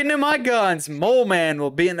sticking to my guns. Mole Man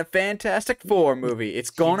will be in the Fantastic Four movie. It's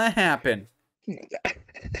gonna happen.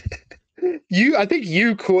 I think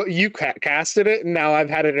you casted it, and now I've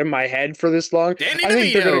had it in my head for this long. Danny I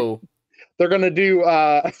think DeVito. they're gonna do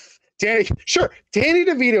Danny. Sure, Danny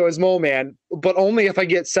DeVito is Mole Man, but only if I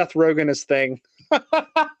get Seth Rogen as Thing.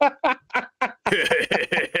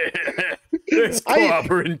 It's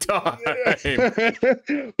clobbering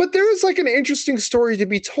time. But there is like an interesting story to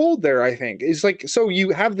be told there, I think. It's like, so you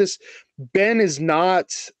have this, Ben is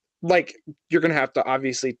not like, you're gonna have to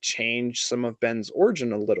obviously change some of Ben's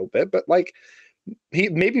origin a little bit, but like he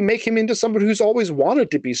maybe make him into somebody who's always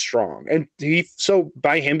wanted to be strong. And so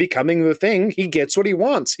by him becoming the Thing, he gets what he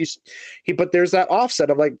wants. But there's that offset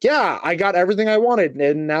of like, yeah, I got everything I wanted,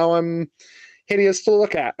 and now I'm hideous to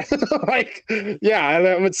look at. Like, yeah,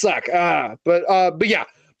 that would suck. But yeah,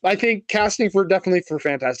 I think casting definitely for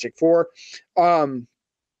Fantastic Four.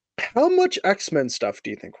 How much X-Men stuff do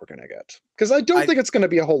you think we're gonna get? Because I don't think it's gonna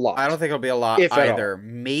be a whole lot. I don't think it'll be a lot if either.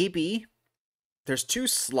 Maybe there's 2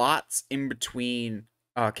 slots in between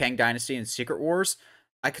Kang Dynasty and Secret Wars.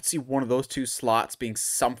 I could see one of those 2 slots being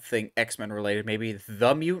something X-Men related. Maybe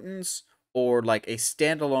the Mutants, or like a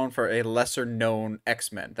standalone for a lesser known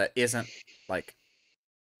X-Men that isn't like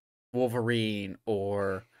Wolverine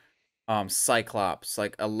or Cyclops,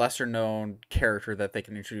 like a lesser known character that they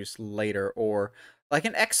can introduce later, or like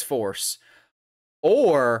an X-Force,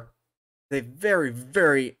 or they very,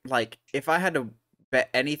 very, like, if I had to bet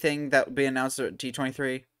anything that would be announced at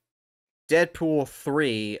D23, Deadpool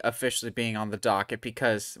 3 officially being on the docket,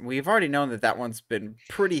 because we've already known that one's been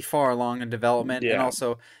pretty far along in development, and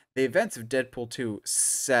also the events of Deadpool 2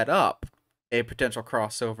 set up a potential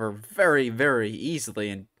crossover very, very easily,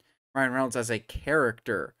 and Ryan Reynolds as a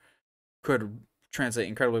character could translate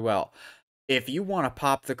incredibly well. If you want to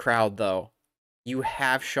pop the crowd, though, you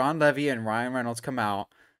have Sean Levy and Ryan Reynolds come out,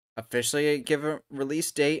 officially give a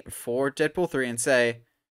release date for Deadpool 3 and say,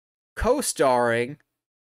 co-starring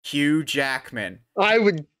Hugh Jackman. I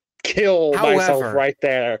would kill myself right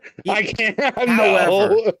there. I can't. However,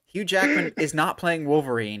 No. Hugh Jackman is not playing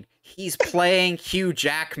Wolverine. He's playing Hugh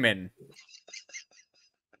Jackman.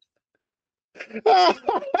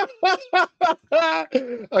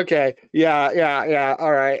 Okay. Yeah.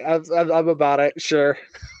 All right. I'm about it. Sure.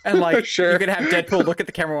 And like, sure. You could have Deadpool look at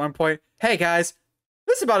the camera at one point. Hey guys,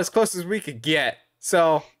 this is about as close as we could get.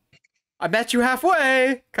 So I met you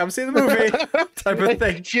halfway. Come see the movie, type of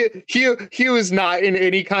thing. Hugh is not in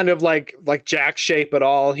any kind of like jack shape at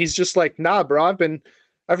all. He's just like, nah, bro. I've been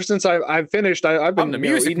ever since I've finished. I've been I'm the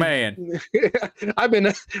music man. I've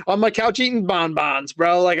been on my couch eating bonbons,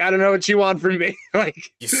 bro. Like, I don't know what you want from me.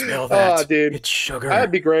 Like, you smell that? Oh, dude, it's sugar.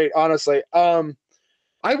 That'd be great, honestly.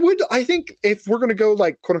 I think if we're gonna go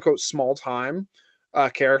like quote unquote small time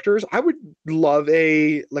characters, I would love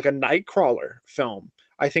a Nightcrawler film.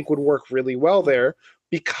 I think would work really well there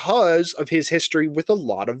because of his history with a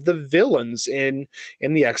lot of the villains in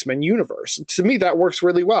the X-Men universe. To me, that works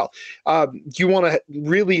really well. You want to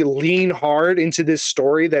really lean hard into this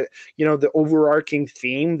story that, the overarching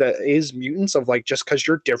theme that is mutants of like, just because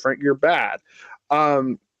you're different, you're bad.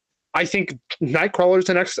 I think Nightcrawler is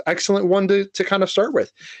an excellent one to kind of start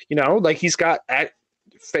with. Like he's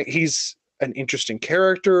an interesting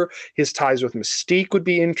character. His ties with Mystique would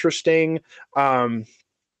be interesting.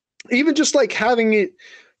 Even just like having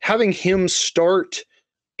him start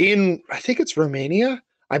in, I think it's Romania.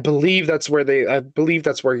 I believe that's where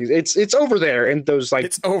he's. It's over there in those like.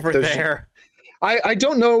 It's over there. I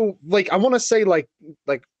don't know, like I want to say like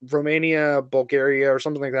Romania, Bulgaria, or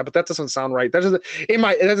something like that, but that doesn't sound right. That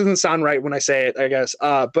doesn't sound right when I say it, I guess.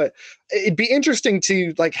 But it'd be interesting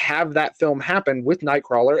to like have that film happen with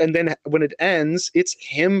Nightcrawler, and then when it ends, it's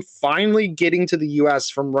him finally getting to the U.S.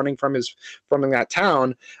 from running from that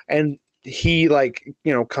town, and he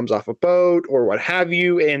comes off a boat or what have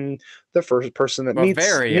you, and the first person that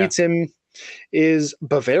meets him is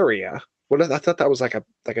Bavaria. I thought that was like a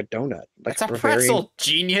donut. Like it's a pretzel,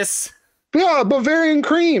 genius. Yeah, Bavarian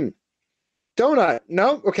cream donut.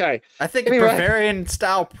 No, okay. I think anyway. Bavarian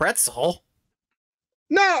style pretzel.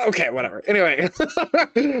 No, okay, whatever. Anyway,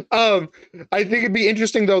 I think it'd be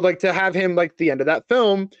interesting though, like to have him like the end of that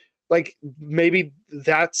film. Like maybe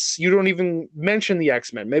you don't even mention the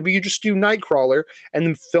X-Men. Maybe you just do Nightcrawler, and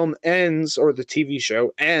the film ends, or the TV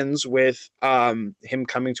show ends with him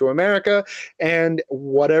coming to America, and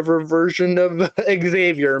whatever version of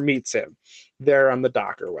Xavier meets him there on the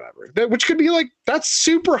dock or whatever. Which could be like, that's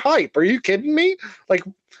super hype. Are you kidding me? Like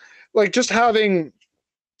just having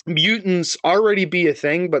mutants already be a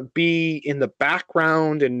thing, but be in the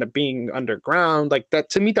background and being underground, like that,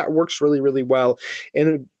 to me, that works really, really well.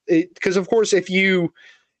 And because of course, if you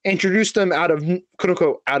introduce them out of quote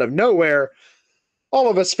unquote out of nowhere, all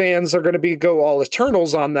of us fans are going to go all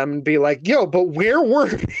Eternals on them and be like, yo, but where were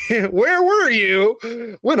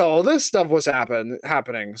you when all this stuff was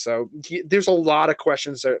happening? So there's a lot of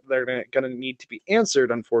questions that they're going to need to be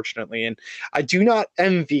answered, unfortunately. And I do not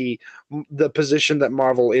envy the position that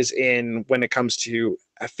Marvel is in when it comes to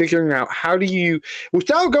figuring out how do you,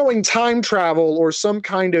 without going time travel or some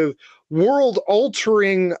kind of world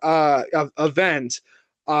altering event,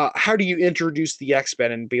 how do you introduce the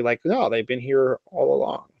X-Men and be like, no, they've been here all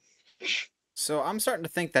along? So I'm starting to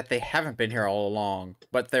think that they haven't been here all along,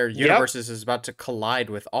 but their universes is about to collide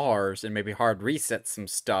with ours and maybe hard reset some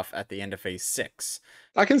stuff at the end of Phase 6.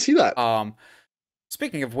 I can see that.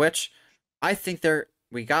 Speaking of which, I think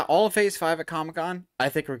we got all of Phase 5 at Comic-Con. I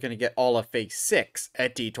think we're going to get all of Phase 6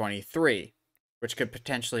 at D23. Which could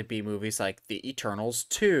potentially be movies like The Eternals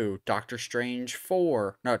 2, Doctor Strange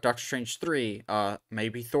 4, no, Doctor Strange 3,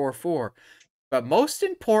 maybe Thor 4. But most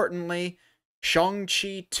importantly,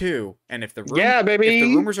 Shang-Chi 2. And if the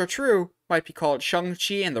rumors are true, might be called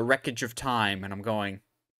Shang-Chi and the Wreckage of Time. And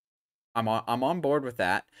I'm on board with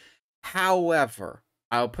that. However,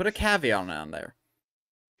 I'll put a caveat on there.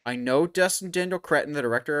 I know Destin Daniel Cretton, the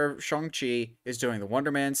director of Shang-Chi, is doing the Wonder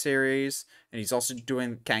Man series, and he's also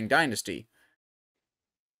doing Kang Dynasty.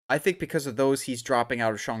 I think because of those, he's dropping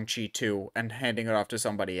out of Shang-Chi 2 and handing it off to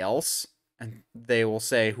somebody else. And they will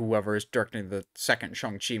say whoever is directing the second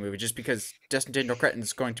Shang-Chi movie, just because Destin Daniel Cretton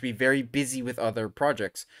is going to be very busy with other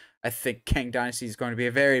projects. I think Kang Dynasty is going to be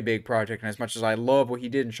a very big project, and as much as I love what he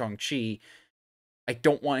did in Shang-Chi,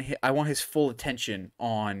 I want his full attention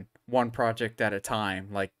on one project at a time.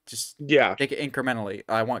 Like, just take it incrementally.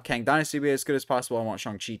 I want Kang Dynasty to be as good as possible. I want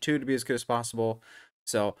Shang-Chi 2 to be as good as possible.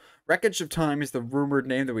 So, Wreckage of Time is the rumored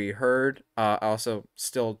name that we heard. I also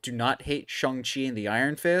still do not hate Shang-Chi and the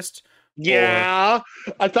Iron Fist. Or Yeah,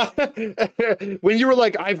 I thought when you were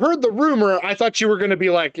like, I've heard the rumor, I thought you were going to be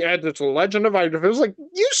like, yeah, it's a legend of Iron. It was like,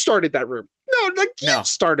 you started that rumor. No, like you no,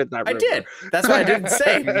 started that I rumor. did. That's why I didn't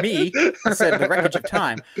say me. I said the Wreckage of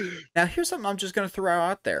Time. Now, here's something I'm just going to throw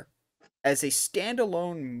out there. As a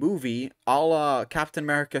standalone movie, a la Captain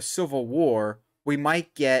America Civil War, we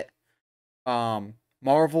might get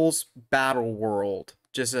Marvel's Battle World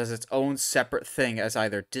just as its own separate thing as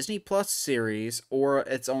either Disney Plus series or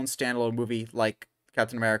its own standalone movie like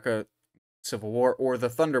Captain America Civil War or the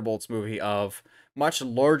Thunderbolts movie of much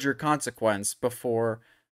larger consequence before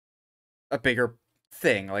a bigger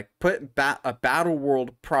thing. Like put a Battle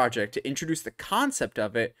World project to introduce the concept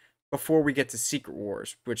of it before we get to Secret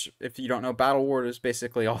Wars, which if you don't know, Battle World is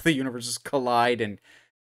basically all the universes collide and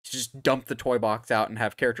just dump the toy box out and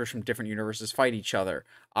have characters from different universes fight each other.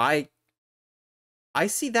 I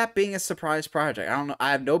see that being a surprise project. I don't know.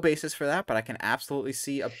 I have no basis for that, but I can absolutely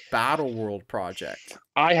see a Battle World project.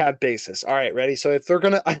 I have basis. All right, ready. So if they're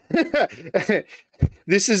gonna,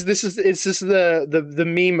 this is the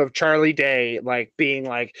meme of Charlie Day like being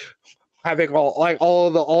like having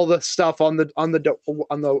all the stuff on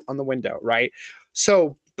the window, right?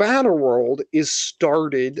 So Battle World is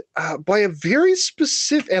started by a very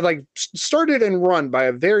specific and like started and run by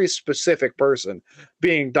a very specific person,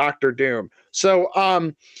 being Doctor Doom. So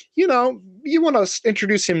you know, you want to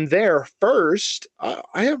introduce him there first.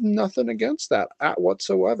 I have nothing against that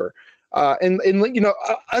whatsoever. And you know,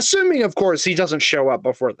 assuming of course he doesn't show up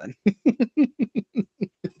before then.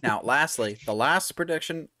 Now, lastly, the last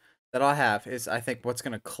prediction that I have is I think what's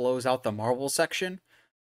going to close out the Marvel section.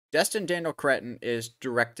 Destin Daniel Cretton is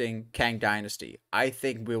directing Kang Dynasty. I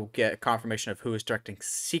think we'll get confirmation of who is directing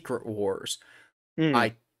Secret Wars.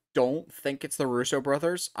 I don't think it's the Russo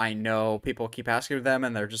brothers. I know people keep asking them,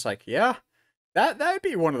 and they're just like, yeah, that'd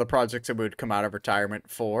be one of the projects that would come out of retirement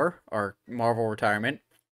for, or Marvel retirement,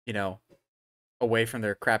 you know, away from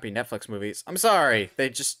their crappy Netflix movies. I'm sorry,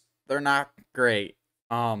 they're not great.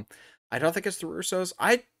 I don't think it's the Russos.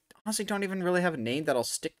 I honestly don't even really have a name that'll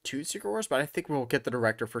stick to Secret Wars, but I think we'll get the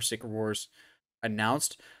director for Secret Wars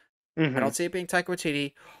announced. I don't see it being Taika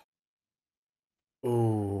Waititi.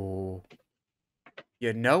 Ooh.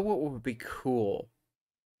 You know what would be cool?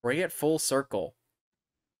 Bring it full circle.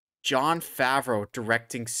 Jon Favreau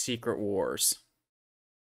directing Secret Wars.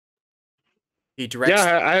 He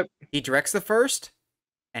directs he directs the first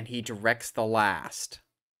and he directs the last.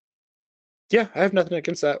 Yeah, I have nothing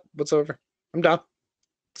against that whatsoever. I'm down.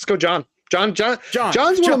 Let's go, John. John's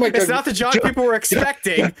one of my. It's not the John people were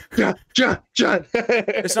expecting. John.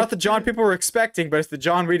 It's not the John people were expecting, but it's the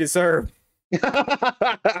John we deserve.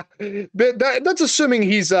 But that's assuming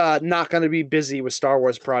he's not going to be busy with Star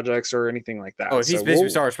Wars projects or anything like that. Oh, if he's busy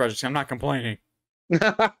with Star Wars projects, I'm not complaining.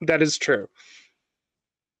 That is true.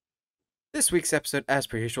 This week's episode, as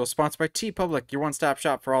per usual, is sponsored by TeePublic, your one-stop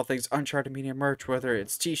shop for all things Uncharted Media merch, whether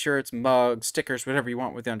it's t-shirts, mugs, stickers, whatever you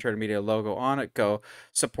want with the Uncharted Media logo on it. Go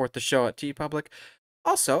support the show at TeePublic.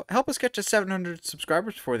 Also, help us get to 700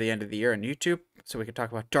 subscribers before the end of the year on YouTube, so we can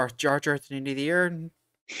talk about Darth Jar Jar at the end of the year and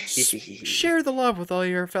share the love with all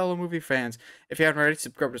your fellow movie fans. If you haven't already,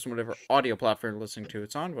 subscribe to whatever audio platform you're listening to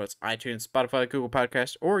it's on, whether it's iTunes, Spotify, Google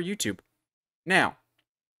Podcast, or YouTube. Now,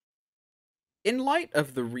 in light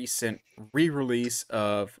of the recent re-release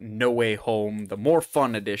of No Way Home, the More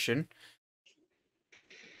Fun Edition,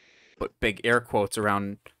 put big air quotes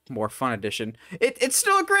around More Fun Edition, it's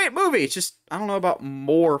still a great movie. It's just, I don't know about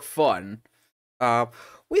more fun.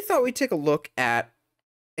 We thought we'd take a look at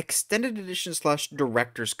extended edition /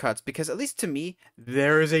 director's cuts, because at least to me,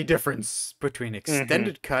 there is a difference between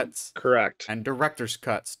extended cuts correct and director's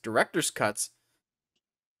cuts. Director's cuts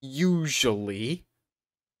usually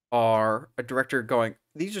are a director going,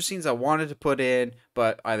 these are scenes I wanted to put in,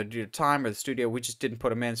 but either due to time or the studio, we just didn't put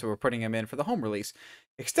them in, so we're putting them in for the home release.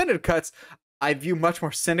 Extended cuts, I view much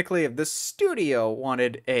more cynically if the studio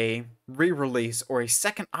wanted a re-release or a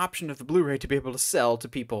second option of the Blu-ray to be able to sell to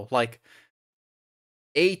people. Like,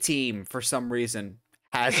 A-Team, for some reason,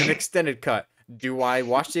 has an extended cut. Do I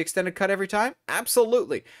watch the extended cut every time?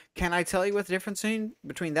 Absolutely. Can I tell you what the difference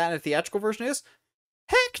between that and the theatrical version is?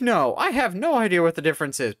 Heck no, I have no idea what the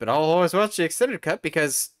difference is, but I'll always watch the extended cut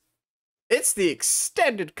because it's the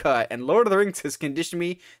extended cut, and Lord of the Rings has conditioned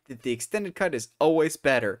me that the extended cut is always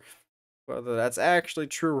better, whether that's actually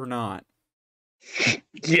true or not.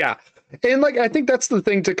 Yeah, and like I think that's the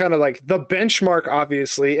thing to kind of like the benchmark,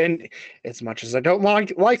 obviously, and as much as I don't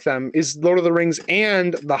like them, is Lord of the Rings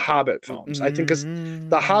and the Hobbit films. I think because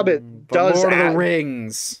the Hobbit does Lord of the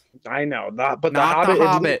Rings. I know that, but the Not The Hobbit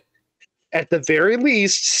Hobbit. at the very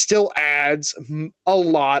least still adds a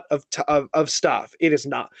lot of stuff. It is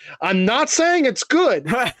not. I'm not saying it's good,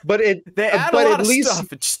 but They add a but at lot of least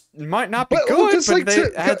stuff. It just might not be but well, good, because but like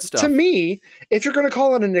they add to stuff. me, if you're going to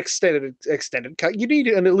call it an extended cut, you need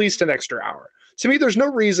at least an extra hour. To me, there's no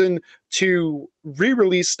reason to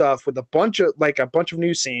re-release stuff with a bunch of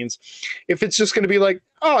new scenes if it's just going to be like,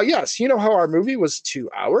 oh yes, you know how our movie was 2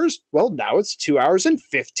 hours? Well, now it's 2 hours and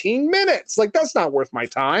 15 minutes. Like that's not worth my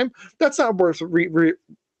time. That's not worth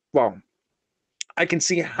well. I can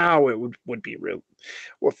see how it would be real,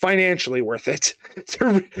 well, financially worth it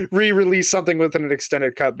to re-release something with an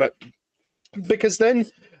extended cut, but because then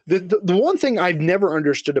the one thing I've never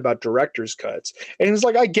understood about director's cuts, and it's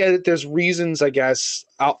like I get it, there's reasons I guess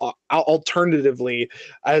alternatively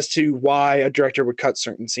as to why a director would cut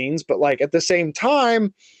certain scenes, but like at the same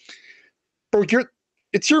time, bro,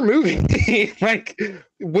 it's your movie. Like,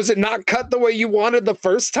 was it not cut the way you wanted the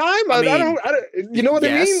first time? I mean, I don't, you know what I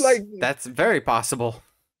mean? yes, Like, that's very possible.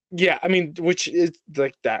 yeah, I mean, which is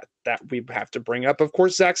like that we have to bring up, of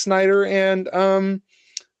course, Zack Snyder and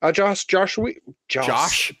Josh,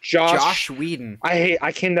 Josh. Josh Whedon.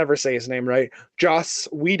 I can never say his name right. Joss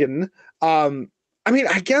Whedon. I mean,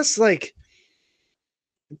 I guess like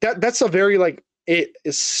that's a very like it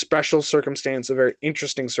is special circumstance, a very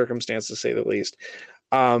interesting circumstance to say the least.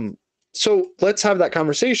 So let's have that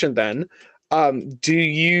conversation then. Do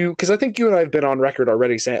you? Because I think you and I have been on record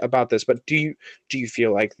already saying about this, but do you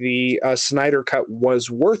feel like the Snyder cut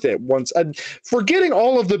was worth it? Once forgetting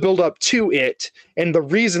all of the build up to it and the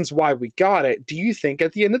reasons why we got it, do you think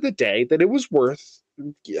at the end of the day that it was worth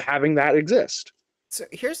having that exist? So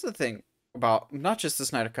here's the thing about not just the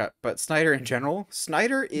Snyder cut, but Snyder in general.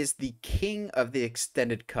 Snyder is the king of the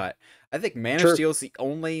extended cut. I think Man of Sure. Steel is the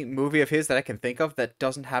only movie of his that I can think of that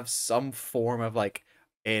doesn't have some form of like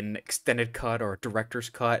an extended cut or a director's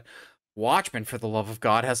cut. Watchmen, for the love of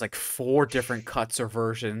God, has like 4 different cuts or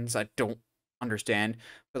versions. I don't understand.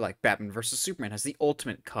 But like Batman versus Superman has the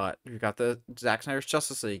ultimate cut. You got the Zack Snyder's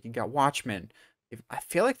Justice League. You got Watchmen. I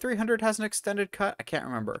feel like 300 has an extended cut. I can't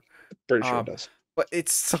remember. Pretty sure it Um, does. but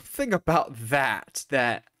it's something about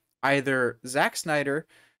that either Zack Snyder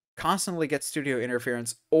constantly gets studio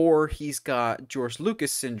interference or he's got George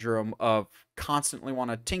Lucas syndrome of constantly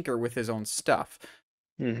want to tinker with his own stuff.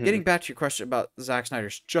 Mm-hmm. Getting back to your question about Zack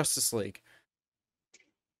Snyder's Justice League,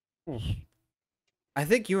 I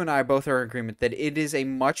think you and I both are in agreement that it is a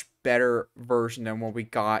much better version than what we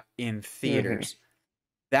got in Mm-hmm. theaters.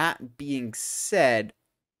 That being said,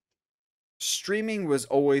 streaming was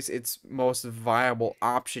always its most viable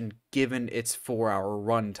option given its 4-hour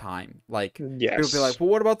runtime. Like, people be Yes. like, well,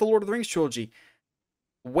 what about the Lord of the Rings trilogy?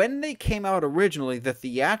 When they came out originally, the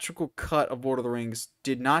theatrical cut of Lord of the Rings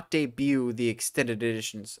did not debut the extended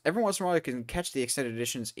editions. Every once in a while, you can catch the extended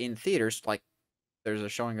editions in theaters. Like, there's a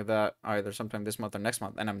showing of that either sometime this month or next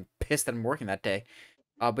month, and I'm pissed that I'm working that day.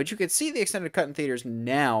 But you could see the extended cut in theaters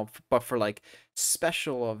now, but for like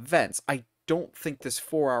special events. I don't think this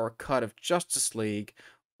 4-hour cut of Justice League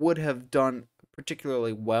would have done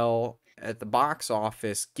particularly well at the box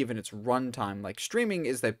office given its runtime. Like streaming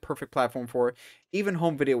is the perfect platform for it. Even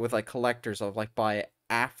home video with like collectors of like buy it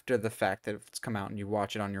after the fact that it's come out and you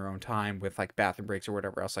watch it on your own time with like bathroom breaks or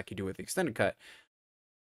whatever else like you do with the extended cut.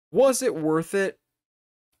 Was it worth it?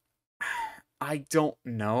 I don't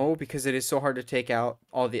know because it is so hard to take out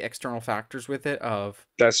all the external factors with it of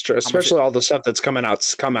That's true, how much it, especially all the stuff that's come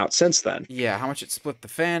out since then. yeah, how much it split the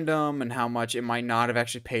fandom and how much it might not have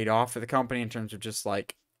actually paid off for the company in terms of just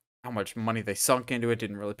like how much money they sunk into it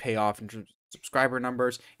didn't really pay off in terms of subscriber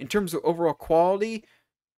numbers. In terms of overall quality,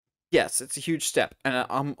 yes, it's a huge step. And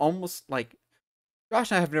I'm almost like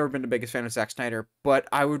Josh and I have never been the biggest fan of Zack Snyder, but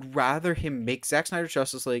I would rather him make Zack Snyder's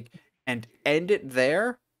Justice League and end it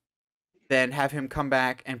there than have him come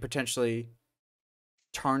back and potentially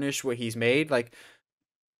tarnish what he's made. Like,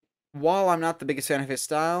 while I'm not the biggest fan of his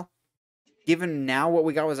style, given now what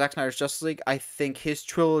we got with Zack Snyder's Justice League, I think his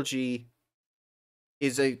trilogy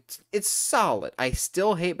it's solid. I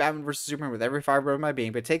still hate Batman vs Superman with every fiber of my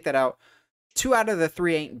being, but take that out, 2 out of the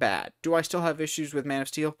 3 ain't bad. Do I still have issues with Man of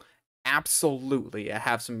Steel? Absolutely, I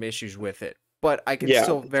have some issues with it, but I can Yeah.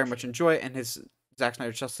 still very much enjoy it, and his Zack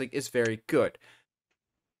Snyder's Justice League is very good.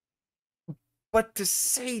 But to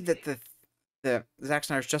say that the Zack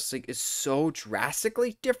Snyder's Justice League is so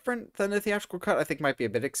drastically different than the theatrical cut, I think might be a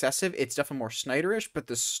bit excessive. It's definitely more Snyderish, but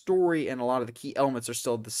the story and a lot of the key elements are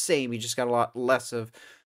still the same. You just got a lot less of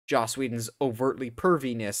Joss Whedon's overtly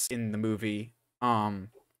perviness in the movie. I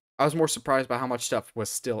was more surprised by how much stuff was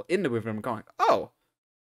still in the movie. I'm going, oh,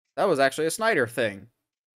 that was actually a Snyder thing.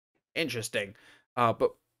 Interesting.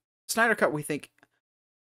 But Snyder Cut, we think,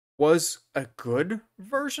 was a good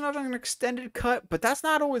version of an extended cut, but that's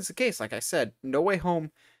not always the case. Like I said, No Way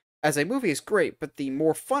Home as a movie is great, but the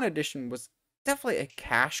more fun edition was definitely a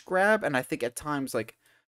cash grab, and I think at times, like,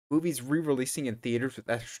 movies re-releasing in theaters with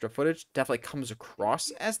extra footage definitely comes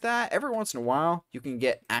across as that. Every once in a while, you can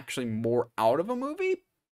get actually more out of a movie,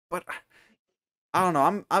 but I don't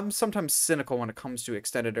know. I'm sometimes cynical when it comes to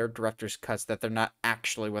extended or director's cuts that they're not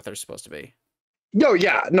actually what they're supposed to be. No,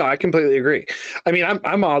 yeah, no, I completely agree. I mean,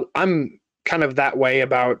 I'm kind of that way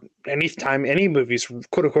about anytime any movies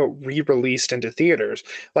quote unquote re-released into theaters.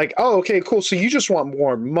 Like, oh, okay, cool. So you just want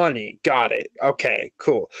more money? Got it. Okay,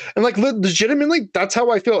 cool. And like legitimately, that's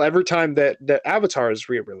how I feel every time that Avatar is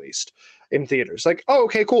re-released in theaters. Like, oh,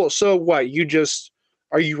 okay, cool. So what? You just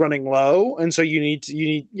are you running low? And so you need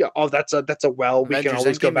yeah. Oh, that's a well. We can Avengers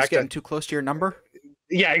always go Endgame is back to getting too close to your number.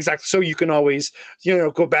 yeah, exactly. So you can always,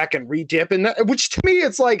 go back and re-dip, and that, which to me,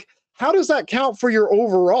 it's like, how does that count for your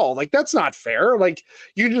overall? Like, that's not fair. Like,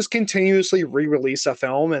 you just continuously re-release a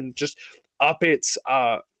film and just up its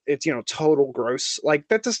total gross. Like,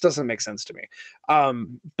 that just doesn't make sense to me.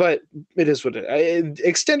 But it is what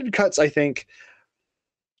extended cuts, I think.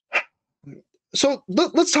 So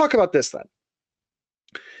let's talk about this then.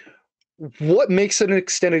 What makes an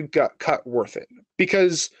extended cut worth it?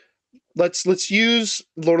 Because let's use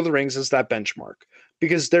Lord of the Rings as that benchmark,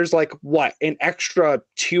 because there's like what, an extra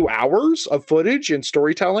 2 hours of footage and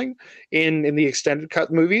storytelling in the extended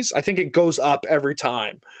cut movies. I think it goes up every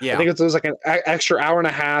time. I Yeah. think there's like an extra hour and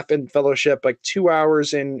a half in Fellowship, like 2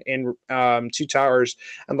 hours in Two Towers,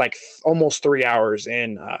 and like almost 3 hours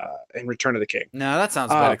in Return of the King. No, that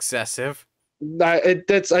sounds a bit excessive.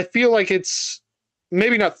 That's I feel like it's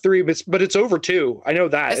maybe not three, but it's over two. I know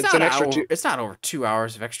that It's it's not an extra hour, two. it's not over 2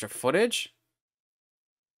 hours of extra footage.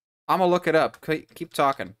 I'm gonna look it up. Keep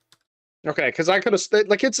talking. Okay, because I could have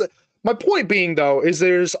like it's my point being though is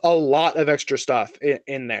there's a lot of extra stuff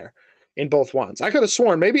in there in both ones. I could have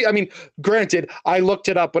sworn maybe I mean granted I looked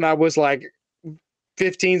it up when I was like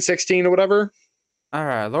 15, 16 or whatever. All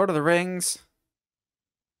right, Lord of the Rings.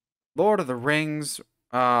 Lord of the Rings,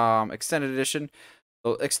 extended edition.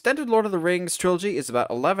 The extended Lord of the Rings trilogy is about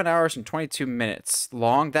 11 hours and 22 minutes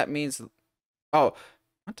long. That means, oh,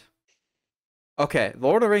 what? Okay,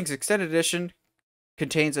 Lord of the Rings extended edition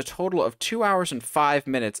contains a total of 2 hours and 5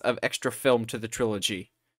 minutes of extra film to the trilogy.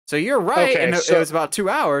 So you're right, Okay, and it so was about 2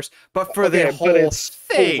 hours, but for the okay, but whole it's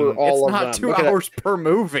over thing, it's all of not them. two Okay, hours per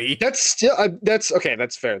movie. that's still that's okay.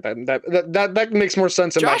 That's fair. That makes more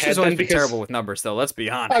sense in my Josh head has always then been because terrible with numbers, though. Let's be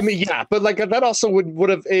I honest. mean, yeah, but like that also would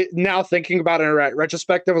have now thinking about it in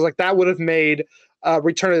retrospective was like that would have made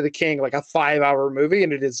Return of the King like a 5 hour movie,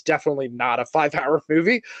 and it is definitely not a 5 hour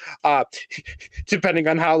movie. Uh, depending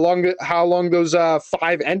on how long those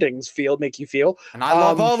five endings make you feel. And I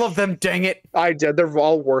love Um, all of them, dang it. I did. They're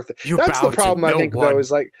all worth it. You That's the bow to problem I no think though one.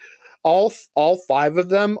 is like all five of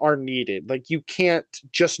them are needed. Like you can't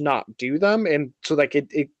just not do them, and so like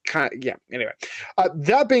it kind of yeah. Anyway,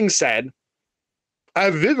 that being said. I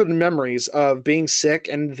have vivid memories of being sick,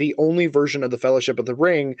 and the only version of the Fellowship of the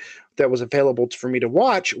Ring that was available for me to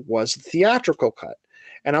watch was the theatrical cut.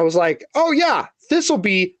 And I was like, "Oh yeah, this will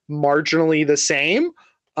be marginally the same."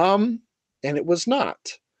 And it was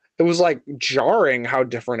not. It was like jarring how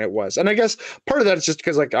different it was. And I guess part of that is just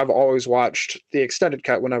because like I've always watched the extended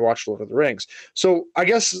cut when I watched Lord of the Rings. So I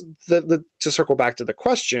guess the to circle back to the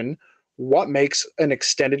question, what makes an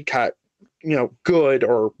extended cut good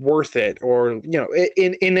or worth it, or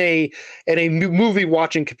in a movie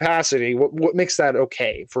watching capacity, what makes that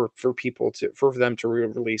okay for people to for them to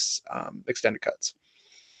release extended cuts?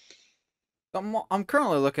 I'm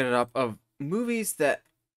currently looking it up of movies that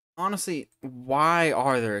honestly, why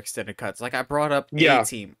are there extended cuts? Like I brought up A Yeah,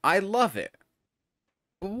 Team. I love it.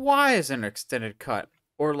 But why is there an extended cut?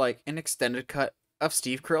 Or like an extended cut of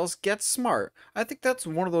Steve Carell's Get Smart. I think that's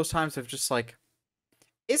one of those times of just like,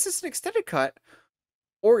 is this an extended cut?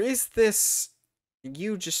 Or is this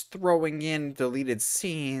you just throwing in deleted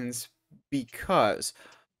scenes because?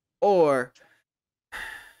 Or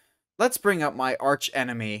let's bring up my arch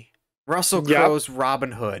enemy, Russell yep. Crowe's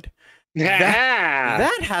Robin Hood.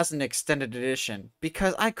 That has an extended edition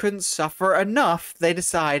because I couldn't suffer enough. They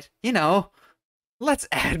decide, let's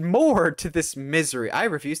add more to this misery. I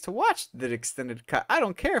refuse to watch the extended cut. I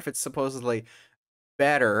don't care if it's supposedly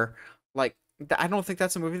better. Like, I don't think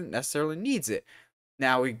that's a movie that necessarily needs it.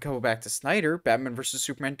 Now we go back to Snyder. Batman vs.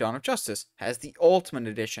 Superman Dawn of Justice has the Ultimate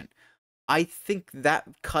Edition. I think that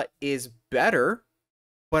cut is better,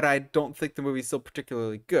 but I don't think the movie's still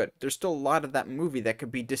particularly good. There's still a lot of that movie that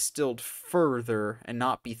could be distilled further and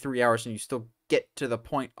not be 3 hours, and you still get to the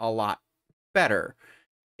point a lot better.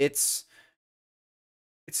 it's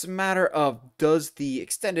a matter of, does the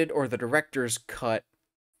extended or the director's cut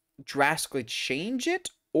drastically change it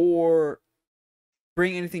or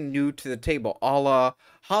bring anything new to the table, a la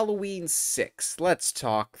Halloween 6. Let's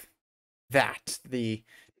talk that. The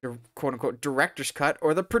quote unquote director's cut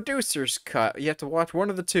or the producer's cut. You have to watch one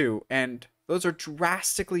of the two, and those are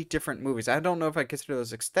drastically different movies. I don't know if I consider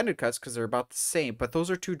those extended cuts because they're about the same, but those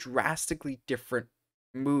are two drastically different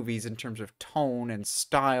movies in terms of tone and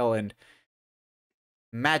style and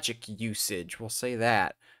magic usage. We'll say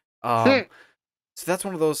that. So that's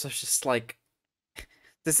one of those that's just like,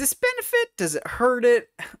 does this benefit? Does it hurt it?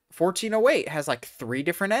 1408 has like 3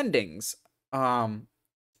 different endings.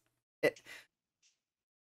 It,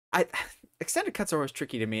 I extended cuts are always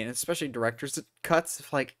tricky to me, and especially director's cuts.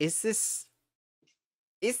 Like, is this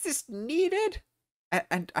needed?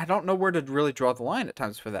 And I don't know where to really draw the line at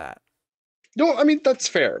times for that. No, I mean that's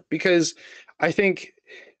fair because I think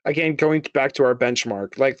again going back to our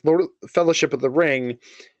benchmark, like Fellowship of the Ring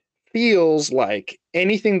feels like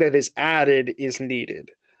anything that is added is needed.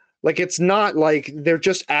 Like it's not like they're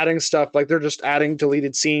just adding stuff, like they're just adding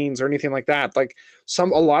deleted scenes or anything like that. Like a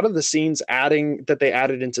lot of the scenes that they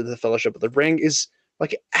added into the Fellowship of the Ring is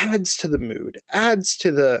like adds to the mood, adds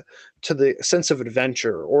to the sense of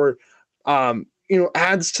adventure, or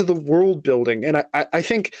adds to the world building. And I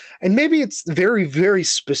think, and maybe it's very, very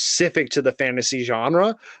specific to the fantasy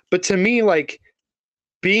genre, but to me, like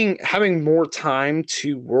having more time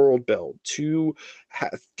to world build, to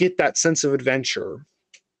get that sense of adventure,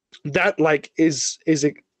 that like is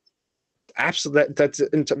absolutely that's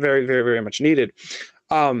very, very, very much needed.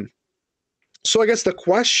 So I guess the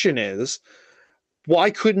question is,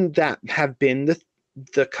 why couldn't that have been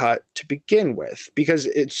the cut to begin with? Because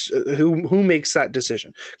it's who makes that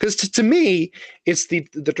decision? Because to me, it's the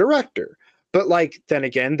director. But like then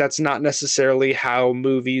again, that's not necessarily how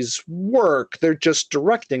movies work. They're just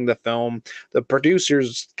directing the film. The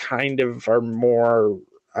producers kind of are more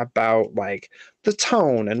about like the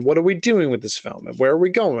tone and what are we doing with this film and where are we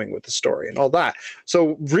going with the story and all that.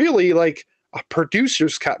 So really, like a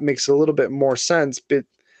producer's cut makes a little bit more sense, but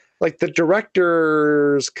like the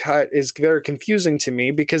director's cut is very confusing to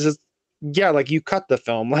me because it's, yeah, like you cut the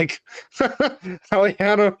film, like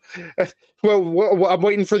Alejandro. Well, I'm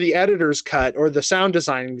waiting for the editor's cut or the sound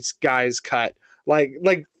design guy's cut. Like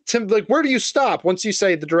Tim, like where do you stop once you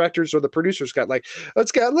say the director's or the producer's cut? Like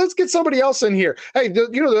let's get somebody else in here. Hey,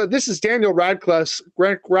 this is Daniel Radcliffe's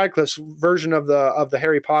version of the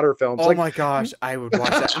Harry Potter films. Oh like, my gosh, I would watch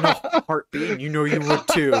that in a heartbeat. You know you would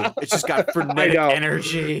too. It's just got frenetic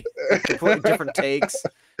energy, completely different takes.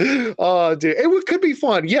 Oh, dude, could be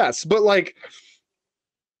fun, yes, but like,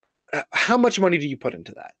 how much money do you put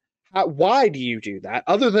into that? Why do you do that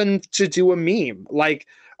other than to do a meme? Like,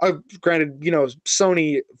 granted,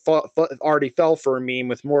 Sony already fell for a meme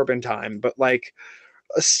with Morbin Time, but like,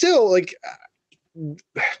 still, like,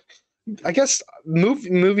 I guess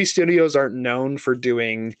movie studios aren't known for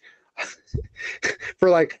doing. For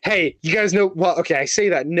like, hey, you guys know? Well, okay, I say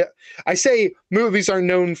that. No, I say movies are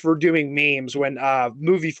known for doing memes when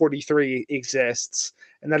movie 43 exists,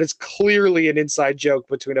 and that is clearly an inside joke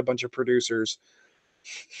between a bunch of producers.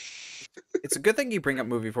 It's a good thing you bring up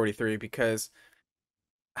movie 43 because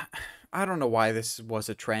I don't know why this was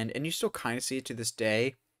a trend, and you still kind of see it to this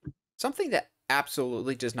day. Something that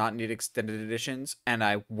absolutely does not need extended editions, and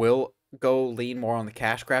I will go lean more on the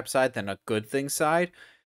cash grab side than a good thing side,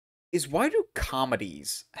 is why do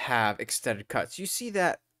comedies have extended cuts? You see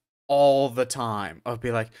that all the time of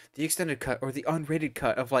be like the extended cut or the unrated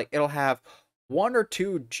cut of like it'll have 1 or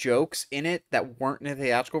 2 jokes in it that weren't in the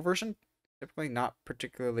theatrical version. Typically not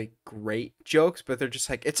particularly great jokes, but they're just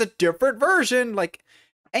like, it's a different version. Like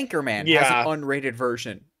Anchorman has an unrated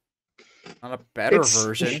version. Not a better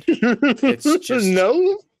version. It's just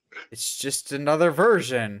no. It's just another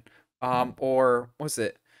version. Or what's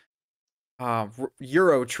it?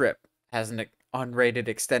 Euro Trip has an unrated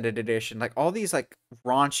extended edition. Like all these like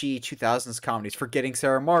raunchy 2000s comedies. Forgetting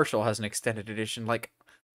Sarah Marshall has an extended edition. Like,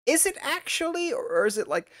 is it actually, or is it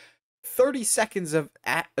like 30 seconds of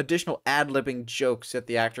additional ad-libbing jokes that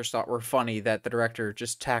the actors thought were funny that the director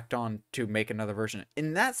just tacked on to make another version?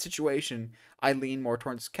 In that situation, I lean more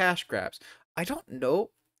towards cash grabs. I don't know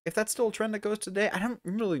if that's still a trend that goes today. I haven't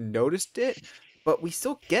really noticed it, but we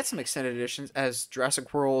still get some extended editions as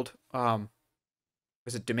Jurassic World,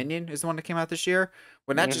 was it Dominion is the one that came out this year?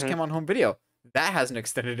 When that just came on home video, that has an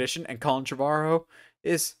extended edition, and Colin Trevorrow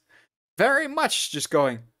is very much just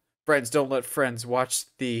going, friends don't let friends watch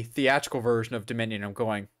the theatrical version of Dominion. I'm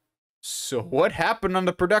going, so what happened on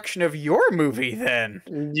the production of your movie then?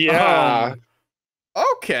 Yeah.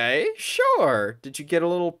 Okay, sure. Did you get a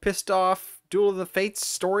little pissed off Duel of the Fates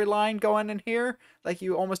storyline going in here like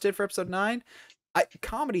you almost did for episode 9?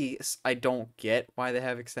 Comedies, I don't get why they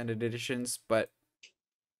have extended editions, but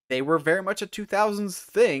they were very much a 2000s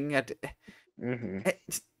thing. Mm-hmm.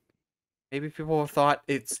 Maybe people have thought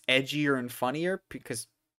it's edgier and funnier because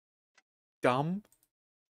dumb.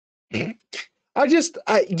 For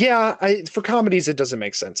comedies it doesn't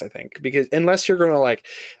make sense, I think, because unless you're gonna like,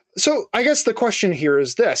 so I guess the question here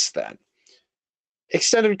is this then: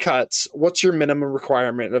 extended cuts, what's your minimum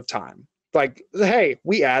requirement of time? Like, hey,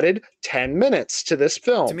 we added 10 minutes to this To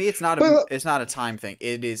film. me, But it's not a time thing.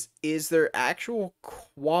 It is there actual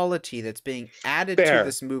quality that's being added to fair.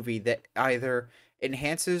 this movie that either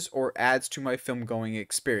enhances or adds to my film going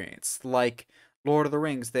experience? Like Lord of the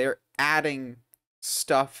Rings, they're adding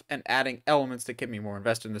stuff and adding elements that get me more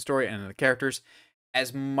invested in the story and in the characters.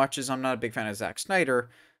 As much as I'm not a big fan of Zack Snyder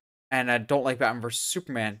and I don't like Batman vs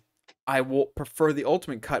Superman, I will prefer the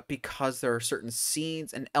ultimate cut because there are certain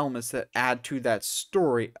scenes and elements that add to that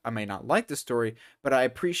story. I may not like the story, but I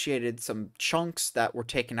appreciated some chunks that were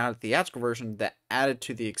taken out of the theatrical version that added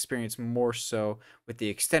to the experience more so with the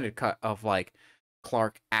extended cut of like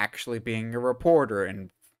Clark actually being a reporter and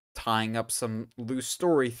tying up some loose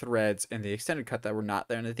story threads in the extended cut that were not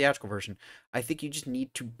there in the theatrical version. I think you just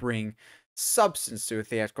need to bring substance to a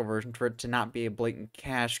theatrical version for it to not be a blatant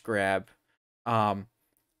cash grab. Um,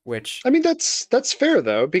 which I mean, that's fair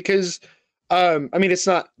though, because I mean, it's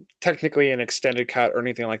not technically an extended cut or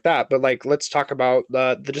anything like that, but like, let's talk about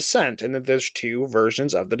the Descent, and then there's two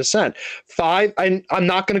versions of the Descent. I'm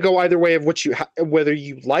not going to go either way of whether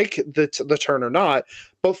you like the turn or not,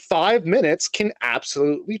 but 5 minutes can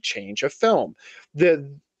absolutely change a film.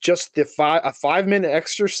 The just the a 5 minute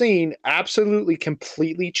extra scene absolutely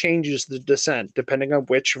completely changes the Descent depending on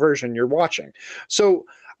which version you're watching. So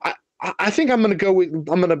I think I'm going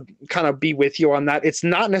to kind of be with you on that. It's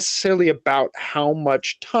not necessarily about how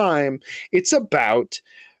much time, it's about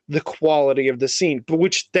the quality of the scene, but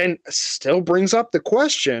which then still brings up the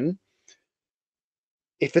question: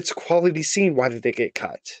 if it's a quality scene, why did it get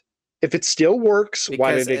cut? If it still works,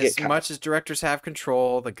 why because did it get as cut? much as directors have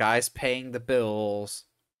control, the guys paying the bills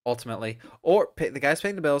ultimately, or the guys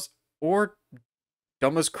paying the bills, or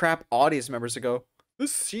dumb as crap audience members that go,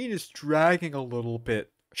 this scene is dragging a little bit.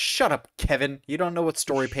 Shut up, Kevin. You don't know what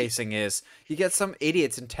story pacing is. You get some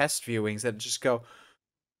idiots in test viewings that just go,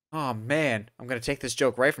 oh man, I'm gonna take this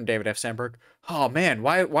joke right from David F. Sandberg. Oh man,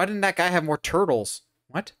 why didn't that guy have more turtles?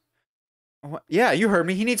 What? What? Yeah, you heard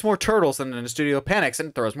me. He needs more turtles, and then the studio panics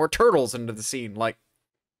and throws more turtles into the scene. Like,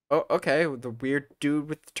 oh, okay, the weird dude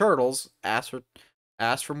with the turtles asked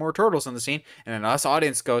for more turtles in the scene, and then us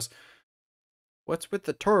audience goes, what's with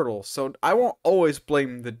the turtles? So I won't always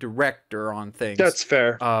blame the director on things. That's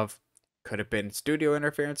fair. Of could have been studio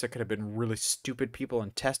interference. It could have been really stupid people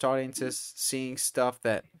in test audiences seeing stuff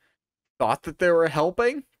that thought that they were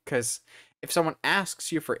helping. Because if someone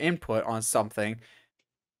asks you for input on something,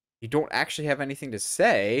 you don't actually have anything to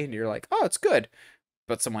say, and you're like, oh, it's good.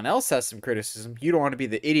 But someone else has some criticism. You don't want to be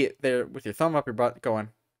the idiot there with your thumb up your butt going,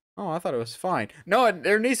 oh, I thought it was fine. No,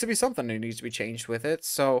 there needs to be something that needs to be changed with it.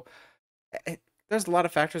 So there's a lot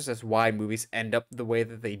of factors as why movies end up the way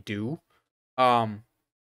that they do. Um,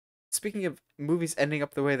 Speaking of movies ending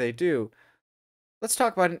up the way they do, let's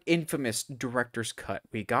talk about an infamous director's cut.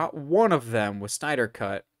 We got one of them with Snyder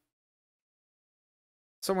Cut.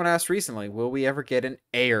 Someone asked recently, will we ever get an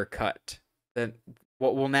Ayer cut? Then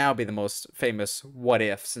what will now be the most famous what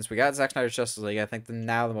if? Since we got Zack Snyder's Justice League, I think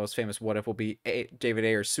now the most famous what if will be David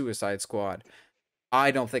Ayer's Suicide Squad.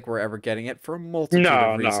 I don't think we're ever getting it for a multitude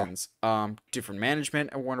of No. reasons. Different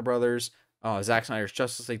management at Warner Brothers. Zack Snyder's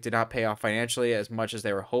Justice League did not pay off financially as much as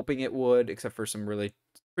they were hoping it would, except for some really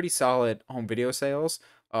pretty solid home video sales.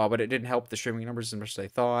 But it didn't help the streaming numbers as much as they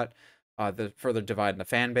thought. The further divide in the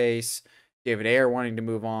fan base. David Ayer wanting to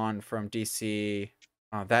move on from DC.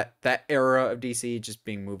 That era of DC just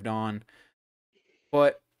being moved on.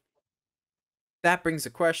 But that brings the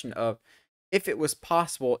question of, if it was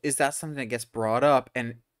possible, is that something that gets brought up,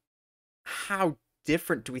 and how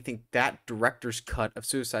different do we think that director's cut of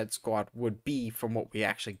Suicide Squad would be from what we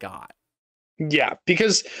actually got? Yeah,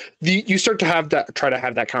 because you start to try to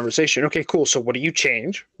have that conversation. Okay, cool. So what do you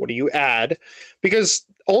change? What do you add? Because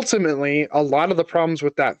ultimately, a lot of the problems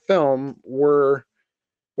with that film were,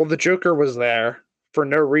 well, the Joker was there for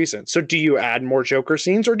no reason. So do you add more Joker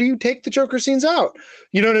scenes, or do you take the Joker scenes out?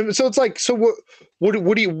 You know what I mean? So it's like, so what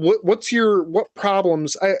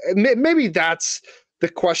problems? Maybe that's the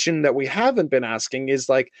question that we haven't been asking, is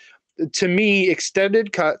like, to me,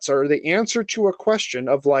 extended cuts are the answer to a question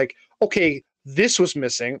of like, okay, this was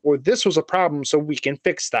missing or this was a problem, so we can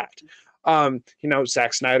fix that.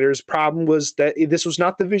 Zack Snyder's problem was that this was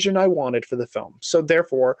not the vision I wanted for the film. So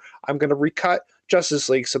therefore, I'm going to recut Justice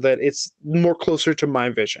League so that it's more closer to my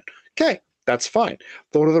vision. Okay, that's fine.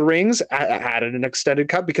 Lord of the Rings added an extended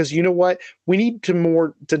cut because you know what? We need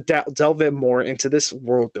to delve in more into this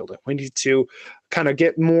world building. We need to kind of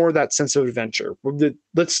get more that sense of adventure.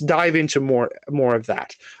 Let's dive into more of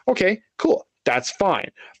that. Okay, cool. That's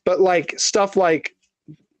fine. But like stuff like,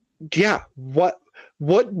 yeah, what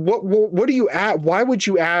do you add? Why would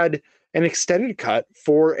you add an extended cut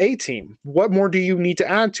for A-Team? What more do you need to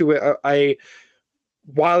add to it?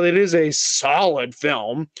 While it is a solid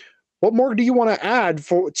film, what more do you want to add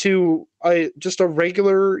to just a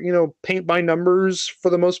regular, paint by numbers for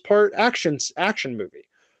the most part action movie?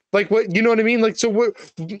 Like what, you know what I mean? Like, so what,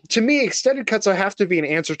 to me, extended cuts have to be an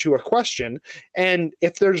answer to a question. And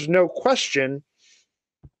if there's no question,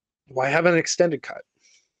 why have an extended cut?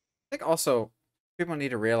 I think also people need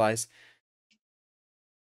to realize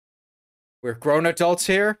we're grown adults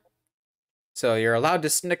here, so you're allowed to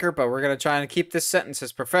snicker, but we're going to try and keep this sentence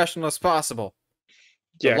as professional as possible.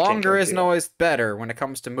 The longer isn't always better when it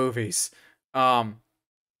comes to movies.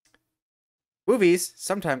 Movies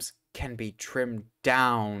sometimes can be trimmed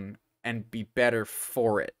down and be better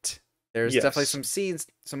for it. There's definitely some scenes,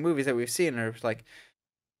 some movies that we've seen and it's like,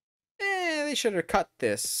 they should have cut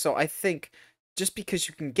this. So I think just because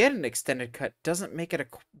you can get an extended cut doesn't make it a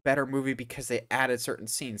better movie because they added certain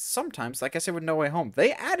scenes. Sometimes, like I said with No Way Home,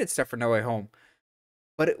 they added stuff for No Way Home,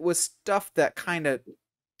 but it was stuff that kind of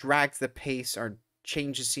drags the pace or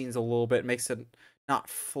changes scenes a little bit, makes it not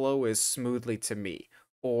flow as smoothly to me,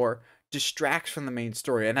 or distracts from the main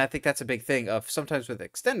story. And I think that's a big thing of sometimes with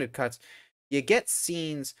extended cuts, you get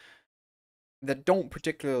scenes that don't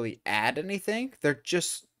particularly add anything. They're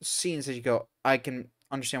just scenes that you go, I can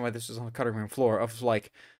understand why this was on the cutting room floor, of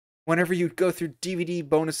like, whenever you go through DVD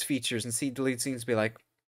bonus features and see deleted scenes, be like,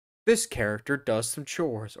 this character does some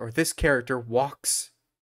chores, or this character walks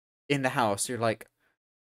in the house. You're like,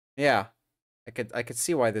 yeah, I could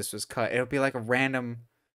see why this was cut. It'll be like a random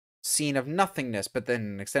scene of nothingness, but then in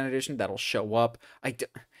an extended edition that'll show up.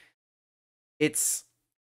 It's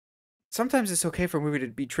sometimes it's okay for a movie to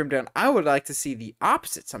be trimmed down. I would like to see the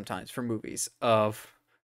opposite sometimes for movies, of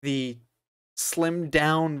the slimmed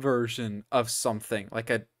down version of something, like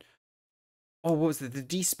what was it? The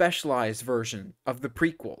despecialized version of the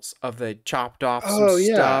prequels, of the chopped off some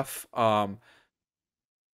stuff.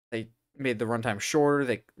 They made the runtime shorter.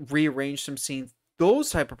 They rearranged some scenes.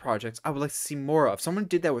 Those type of projects I would like to see more of. Someone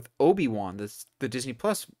did that with Obi-Wan, the Disney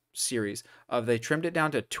Plus series. They trimmed it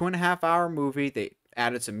down to a 2.5-hour movie. They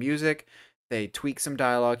added some music. They tweaked some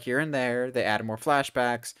dialogue here and there. They added more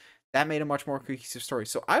flashbacks. That made a much more cohesive story.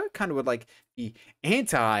 So I would like the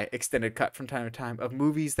anti-extended cut from time to time of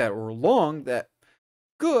movies that were long that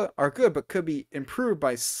are good, but could be improved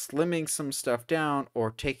by slimming some stuff down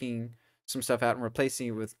or taking some stuff out and replacing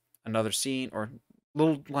it with another scene or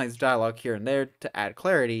little lines of dialogue here and there to add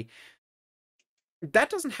clarity. That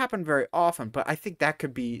doesn't happen very often, but I think that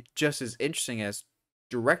could be just as interesting as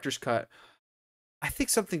director's cut. I think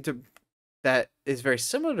something that is very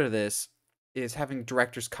similar to this is having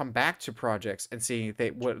directors come back to projects and seeing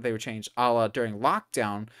what they would change. A la during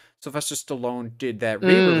lockdown, Sylvester Stallone did that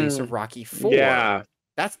re-release of Rocky 4. Yeah.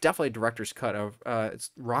 That's definitely a director's cut of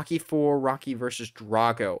it's Rocky 4, Rocky versus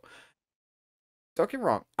Drago. Don't get me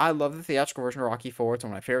wrong, I love the theatrical version of Rocky 4. It's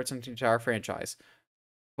one of my favorites in the entire franchise.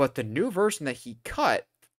 But the new version that he cut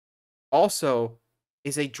also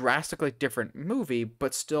is a drastically different movie,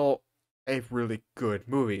 but still a really good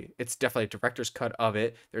movie. It's definitely a director's cut of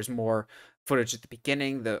it. There's more footage at the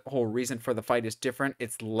beginning. The whole reason for the fight is different.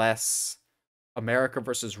 It's less America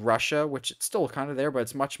versus Russia, which it's still kind of there, but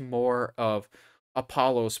it's much more of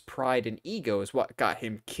Apollo's pride and ego is what got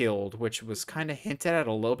him killed, which was kind of hinted at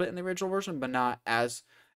a little bit in the original version, but not as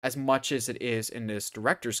much as it is in this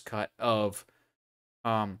director's cut of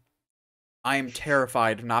I am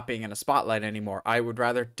terrified of not being in a spotlight anymore. I would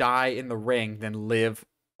rather die in the ring than live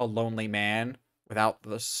a lonely man without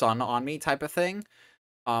the sun on me type of thing.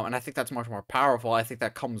 And I think that's much more powerful. I think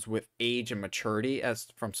that comes with age and maturity as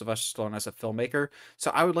from Sylvester Stallone as a filmmaker.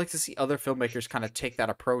 So I would like to see other filmmakers kind of take that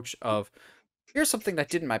approach of, here's something that I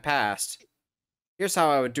did in my past. Here's how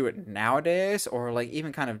I would do it nowadays, or like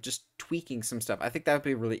even kind of just tweaking some stuff. I think that would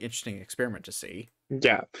be a really interesting experiment to see.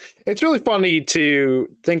 Yeah. It's really funny to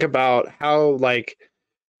think about how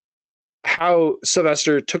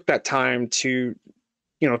Sylvester took that time to,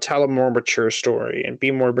 tell a more mature story and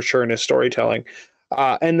be more mature in his storytelling.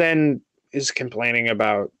 And then is complaining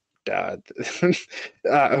about The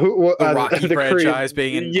Rocky the Korean, franchise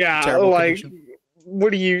being in yeah, terrible like condition.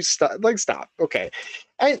 what do you stop? Like stop. Okay,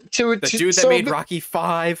 and The dude that made Rocky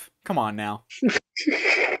 5. Come on now.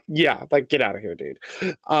 yeah, like get out of here, dude.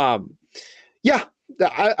 Um, yeah,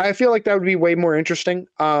 I feel like that would be way more interesting.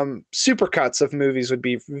 Supercuts of movies would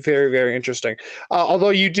be very, very interesting. Although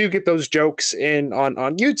you do get those jokes in on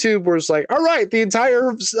YouTube where it's like, all right, the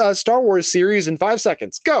entire Star Wars series in 5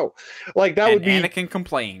 seconds, go. Like that And would be, Anakin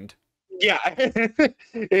complained. yeah,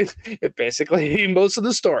 it basically most of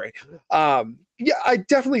the story. Yeah, I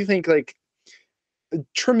definitely think like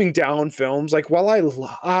trimming down films, like while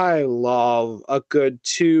I love a good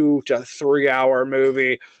 2 to 3 hour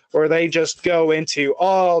movie where they just go into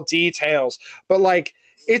all details, but like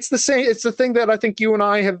it's the same, it's the thing that I think you and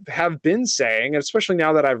I have been saying, especially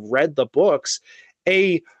now that I've read the books.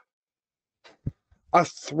 A a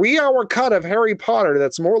 3 hour cut of Harry Potter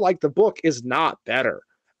that's more like the book is not better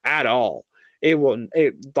at all. It will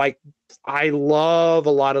it like I love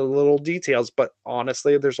a lot of the little details, but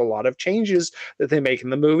honestly, there's a lot of changes that they make in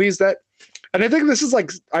the movies that, and I think this is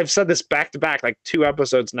like I've said this back to back like 2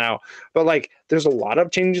 episodes now, but like there's a lot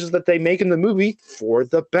of changes that they make in the movie for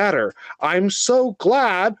the better. I'm so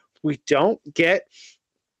glad we don't get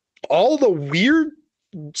all the weird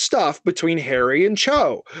stuff between Harry and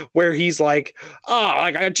Cho, where he's like, "Oh,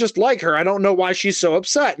 like I just like her. I don't know why she's so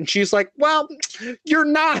upset." And she's like, "Well, you're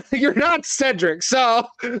not Cedric." So,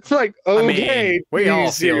 like, I okay, mean, we all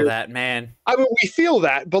feel serious. that, man. I mean, we feel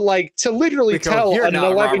that, but like to literally We go, tell you're an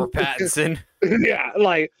not 11, Robert Pattinson. yeah,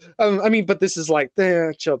 like, I mean, but this is like,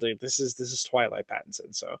 chill, dude. This is Twilight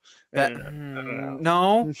Pattinson, so That I don't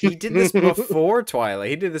no, he did this know. before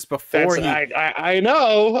Twilight. He did this before That's I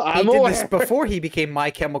know. he I'm did this aware. before he became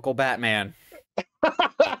My Chemical Batman.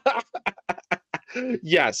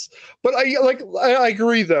 Yes, but I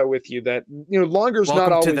agree though with you that longer is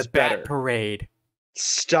not Welcome to the always Bat better. Parade.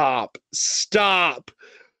 Stop.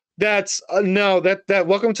 That's no, that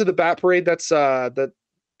Welcome to the Bat Parade. That's that.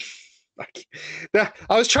 That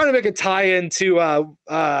I was trying to make a tie-in to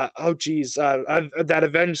oh geez, that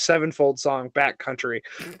Avenged Sevenfold song Bat Country,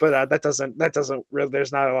 but that doesn't really,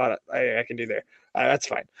 there's not a lot I can do there. That's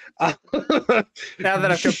fine. Now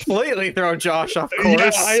that I've completely thrown Josh off Yeah,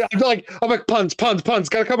 course. I'm like puns.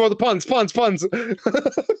 Gotta come up with the puns.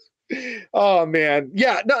 Oh man,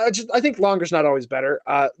 yeah. No, I think longer's not always better.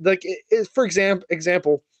 Like for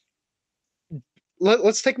example,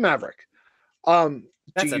 let's take Maverick. Do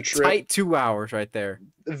That's a you trip? tight 2 hours right there.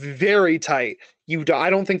 Very tight. I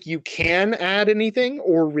don't think you can add anything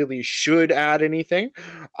or really should add anything.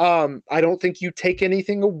 I don't think you take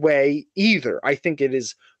anything away either. I think it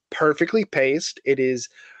is perfectly paced. It is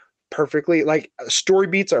perfectly like story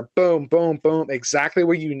beats are boom, boom, boom, exactly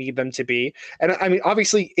where you need them to be. And I mean,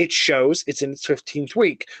 obviously, it shows it's in its 15th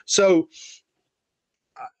week. So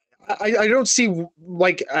I don't see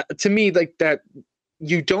like to me like that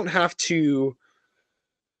you don't have to.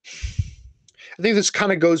 I think this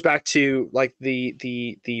kind of goes back to like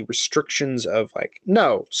the restrictions of like,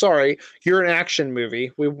 no, sorry, you're an action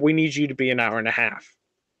movie. We need you to be an hour and a half.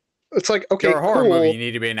 It's like, okay, You're a horror movie. cool. You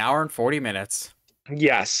need to be an hour and 40 minutes.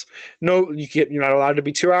 Yes. No, you're not allowed to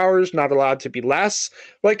be 2 hours, not allowed to be less.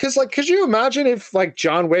 Like, could you imagine if like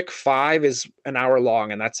John Wick 5 is an hour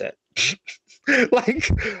long and that's it? Like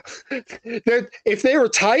if they were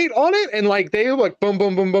tight on it and like they were like boom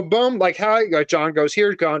boom boom boom boom, like how like John goes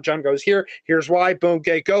here, John goes here, here's why, boom,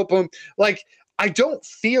 gay, go, boom. Like I don't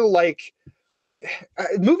feel like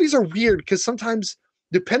movies are weird because sometimes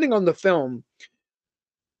depending on the film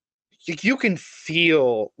you can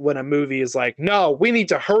feel when a movie is like, no, we need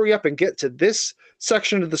to hurry up and get to this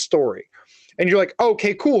section of the story. And you're like,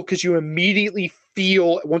 okay, cool, because you immediately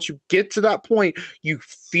feel once you get to that point, you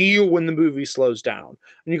feel when the movie slows down.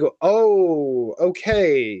 And you go, oh,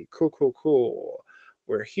 okay, cool.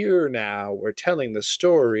 We're here now. We're telling the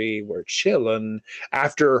story. We're chilling.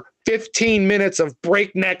 After 15 minutes of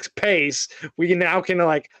breakneck pace, we now can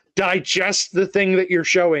like digest the thing that you're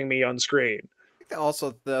showing me on screen.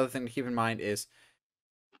 Also, the other thing to keep in mind is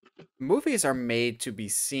movies are made to be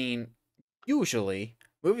seen. Usually,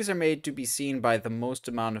 movies are made to be seen by the most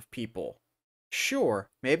amount of people. Sure,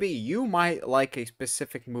 maybe you might like a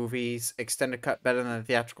specific movie's extended cut better than the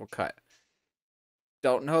theatrical cut.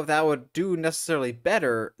 Don't know if that would do necessarily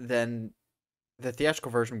better than the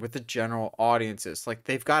theatrical version with the general audiences. Like,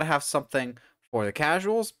 they've got to have something for the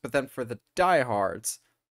casuals, but then for the diehards,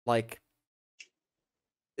 like,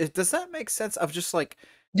 does that make sense? Of just like,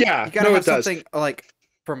 Yeah, you gotta no, have it does. something like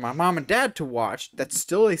for my mom and dad to watch that's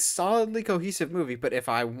still a solidly cohesive movie, but if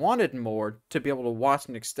I wanted more to be able to watch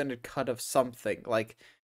an extended cut of something, like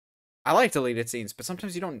I like deleted scenes, but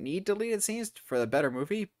sometimes you don't need deleted scenes for the better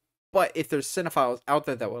movie. But if there's cinephiles out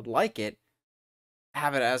there that would like it,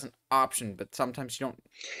 have it as an option. But sometimes you don't.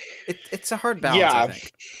 It's a hard balance, I Yeah,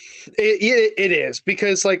 think. it is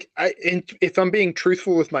because like if I'm being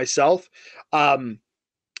truthful with myself, um,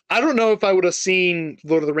 I don't know if I would have seen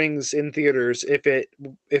Lord of the Rings in theaters if it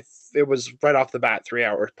was right off the bat 3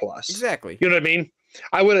 hours plus. Exactly. You know what I mean?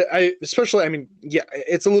 I especially I mean yeah,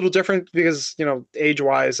 it's a little different because age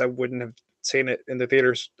wise I wouldn't have seen it in the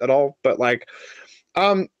theaters at all. But like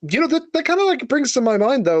that kind of like brings to my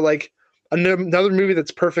mind though like another movie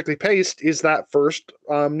that's perfectly paced is that first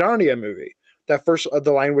Narnia movie. That first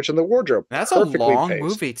The Lion, Witch, and the Wardrobe, That's a perfectly long paced.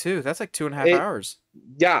 movie too. That's like 2.5 It hours.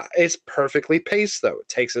 Yeah, it's perfectly paced though. It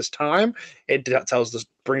takes its time. It tells this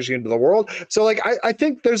brings you into the world. So like I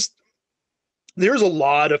think there's a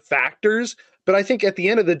lot of factors, but I think at the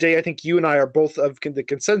end of the day, I think you and I are both of the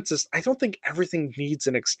consensus. I don't think everything needs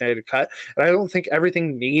an extended cut, and I don't think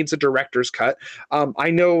everything needs a director's cut.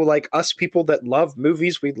 I know, like us people that love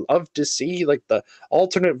movies, we love to see like the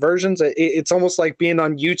alternate versions. It's almost like being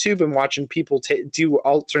on YouTube and watching people do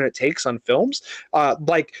alternate takes on films.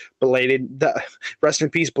 Like rest in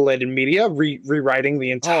peace, Belated Media rewriting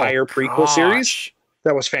the Oh entire prequel series. gosh.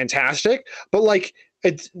 That was fantastic. But like,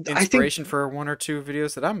 I think Inspiration for one or two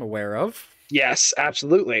videos that I'm aware of. yes,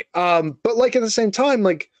 absolutely. But like at the same time,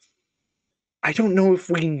 like I don't know if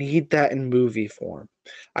we need that in movie form.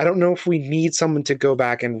 I don't know if we need someone to go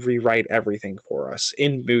back and rewrite everything for us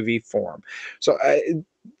in movie form. So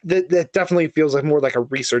that definitely feels like more like a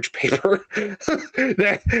research paper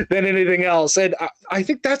than anything else. And I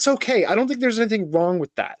think that's okay. I don't think there's anything wrong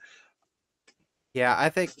with that. Yeah, I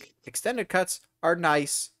think extended cuts are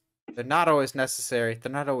nice. They're not always necessary.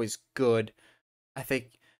 They're not always good. I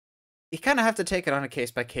think you kind of have to take it on a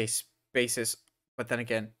case by case basis. But then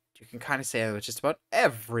again, you can kind of say that with just about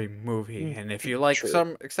every movie. And if you like True.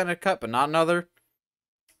 some extended cut but not another,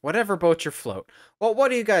 whatever boat your float. Well, what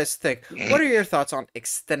do you guys think? What are your thoughts on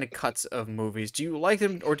extended cuts of movies? Do you like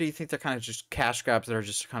them, or do you think they're kind of just cash grabs that are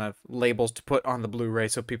just kind of labels to put on the Blu-ray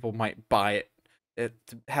so people might buy it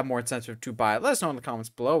to have more incentive to buy it? Let us know in the comments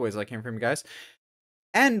below. Always like hearing from you guys.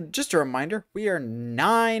 And just a reminder, we are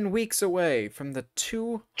 9 weeks away from the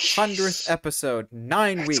 200th episode.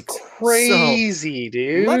 9 That's weeks. So crazy,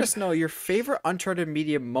 let dude. us know your favorite Uncharted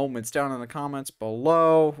Media moments down in the comments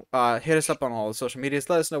below. Hit us up on all the social medias.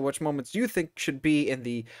 Let us know which moments you think should be in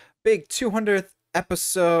the big 200th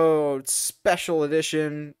episode special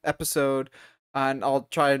edition episode. And I'll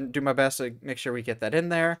try and do my best to make sure we get that in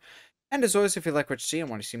there. And as always, if you like what you see and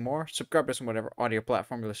want to see more, subscribe to us on whatever audio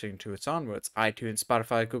platform you're listening to it's on, whether it's iTunes,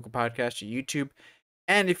 Spotify, Google Podcasts, or YouTube.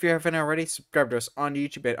 And if you haven't already, subscribe to us on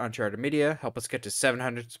YouTube at Uncharted Media. Help us get to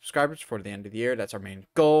 700 subscribers before the end of the year. That's our main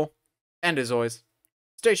goal. And as always,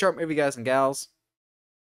 stay sharp, movie guys and gals.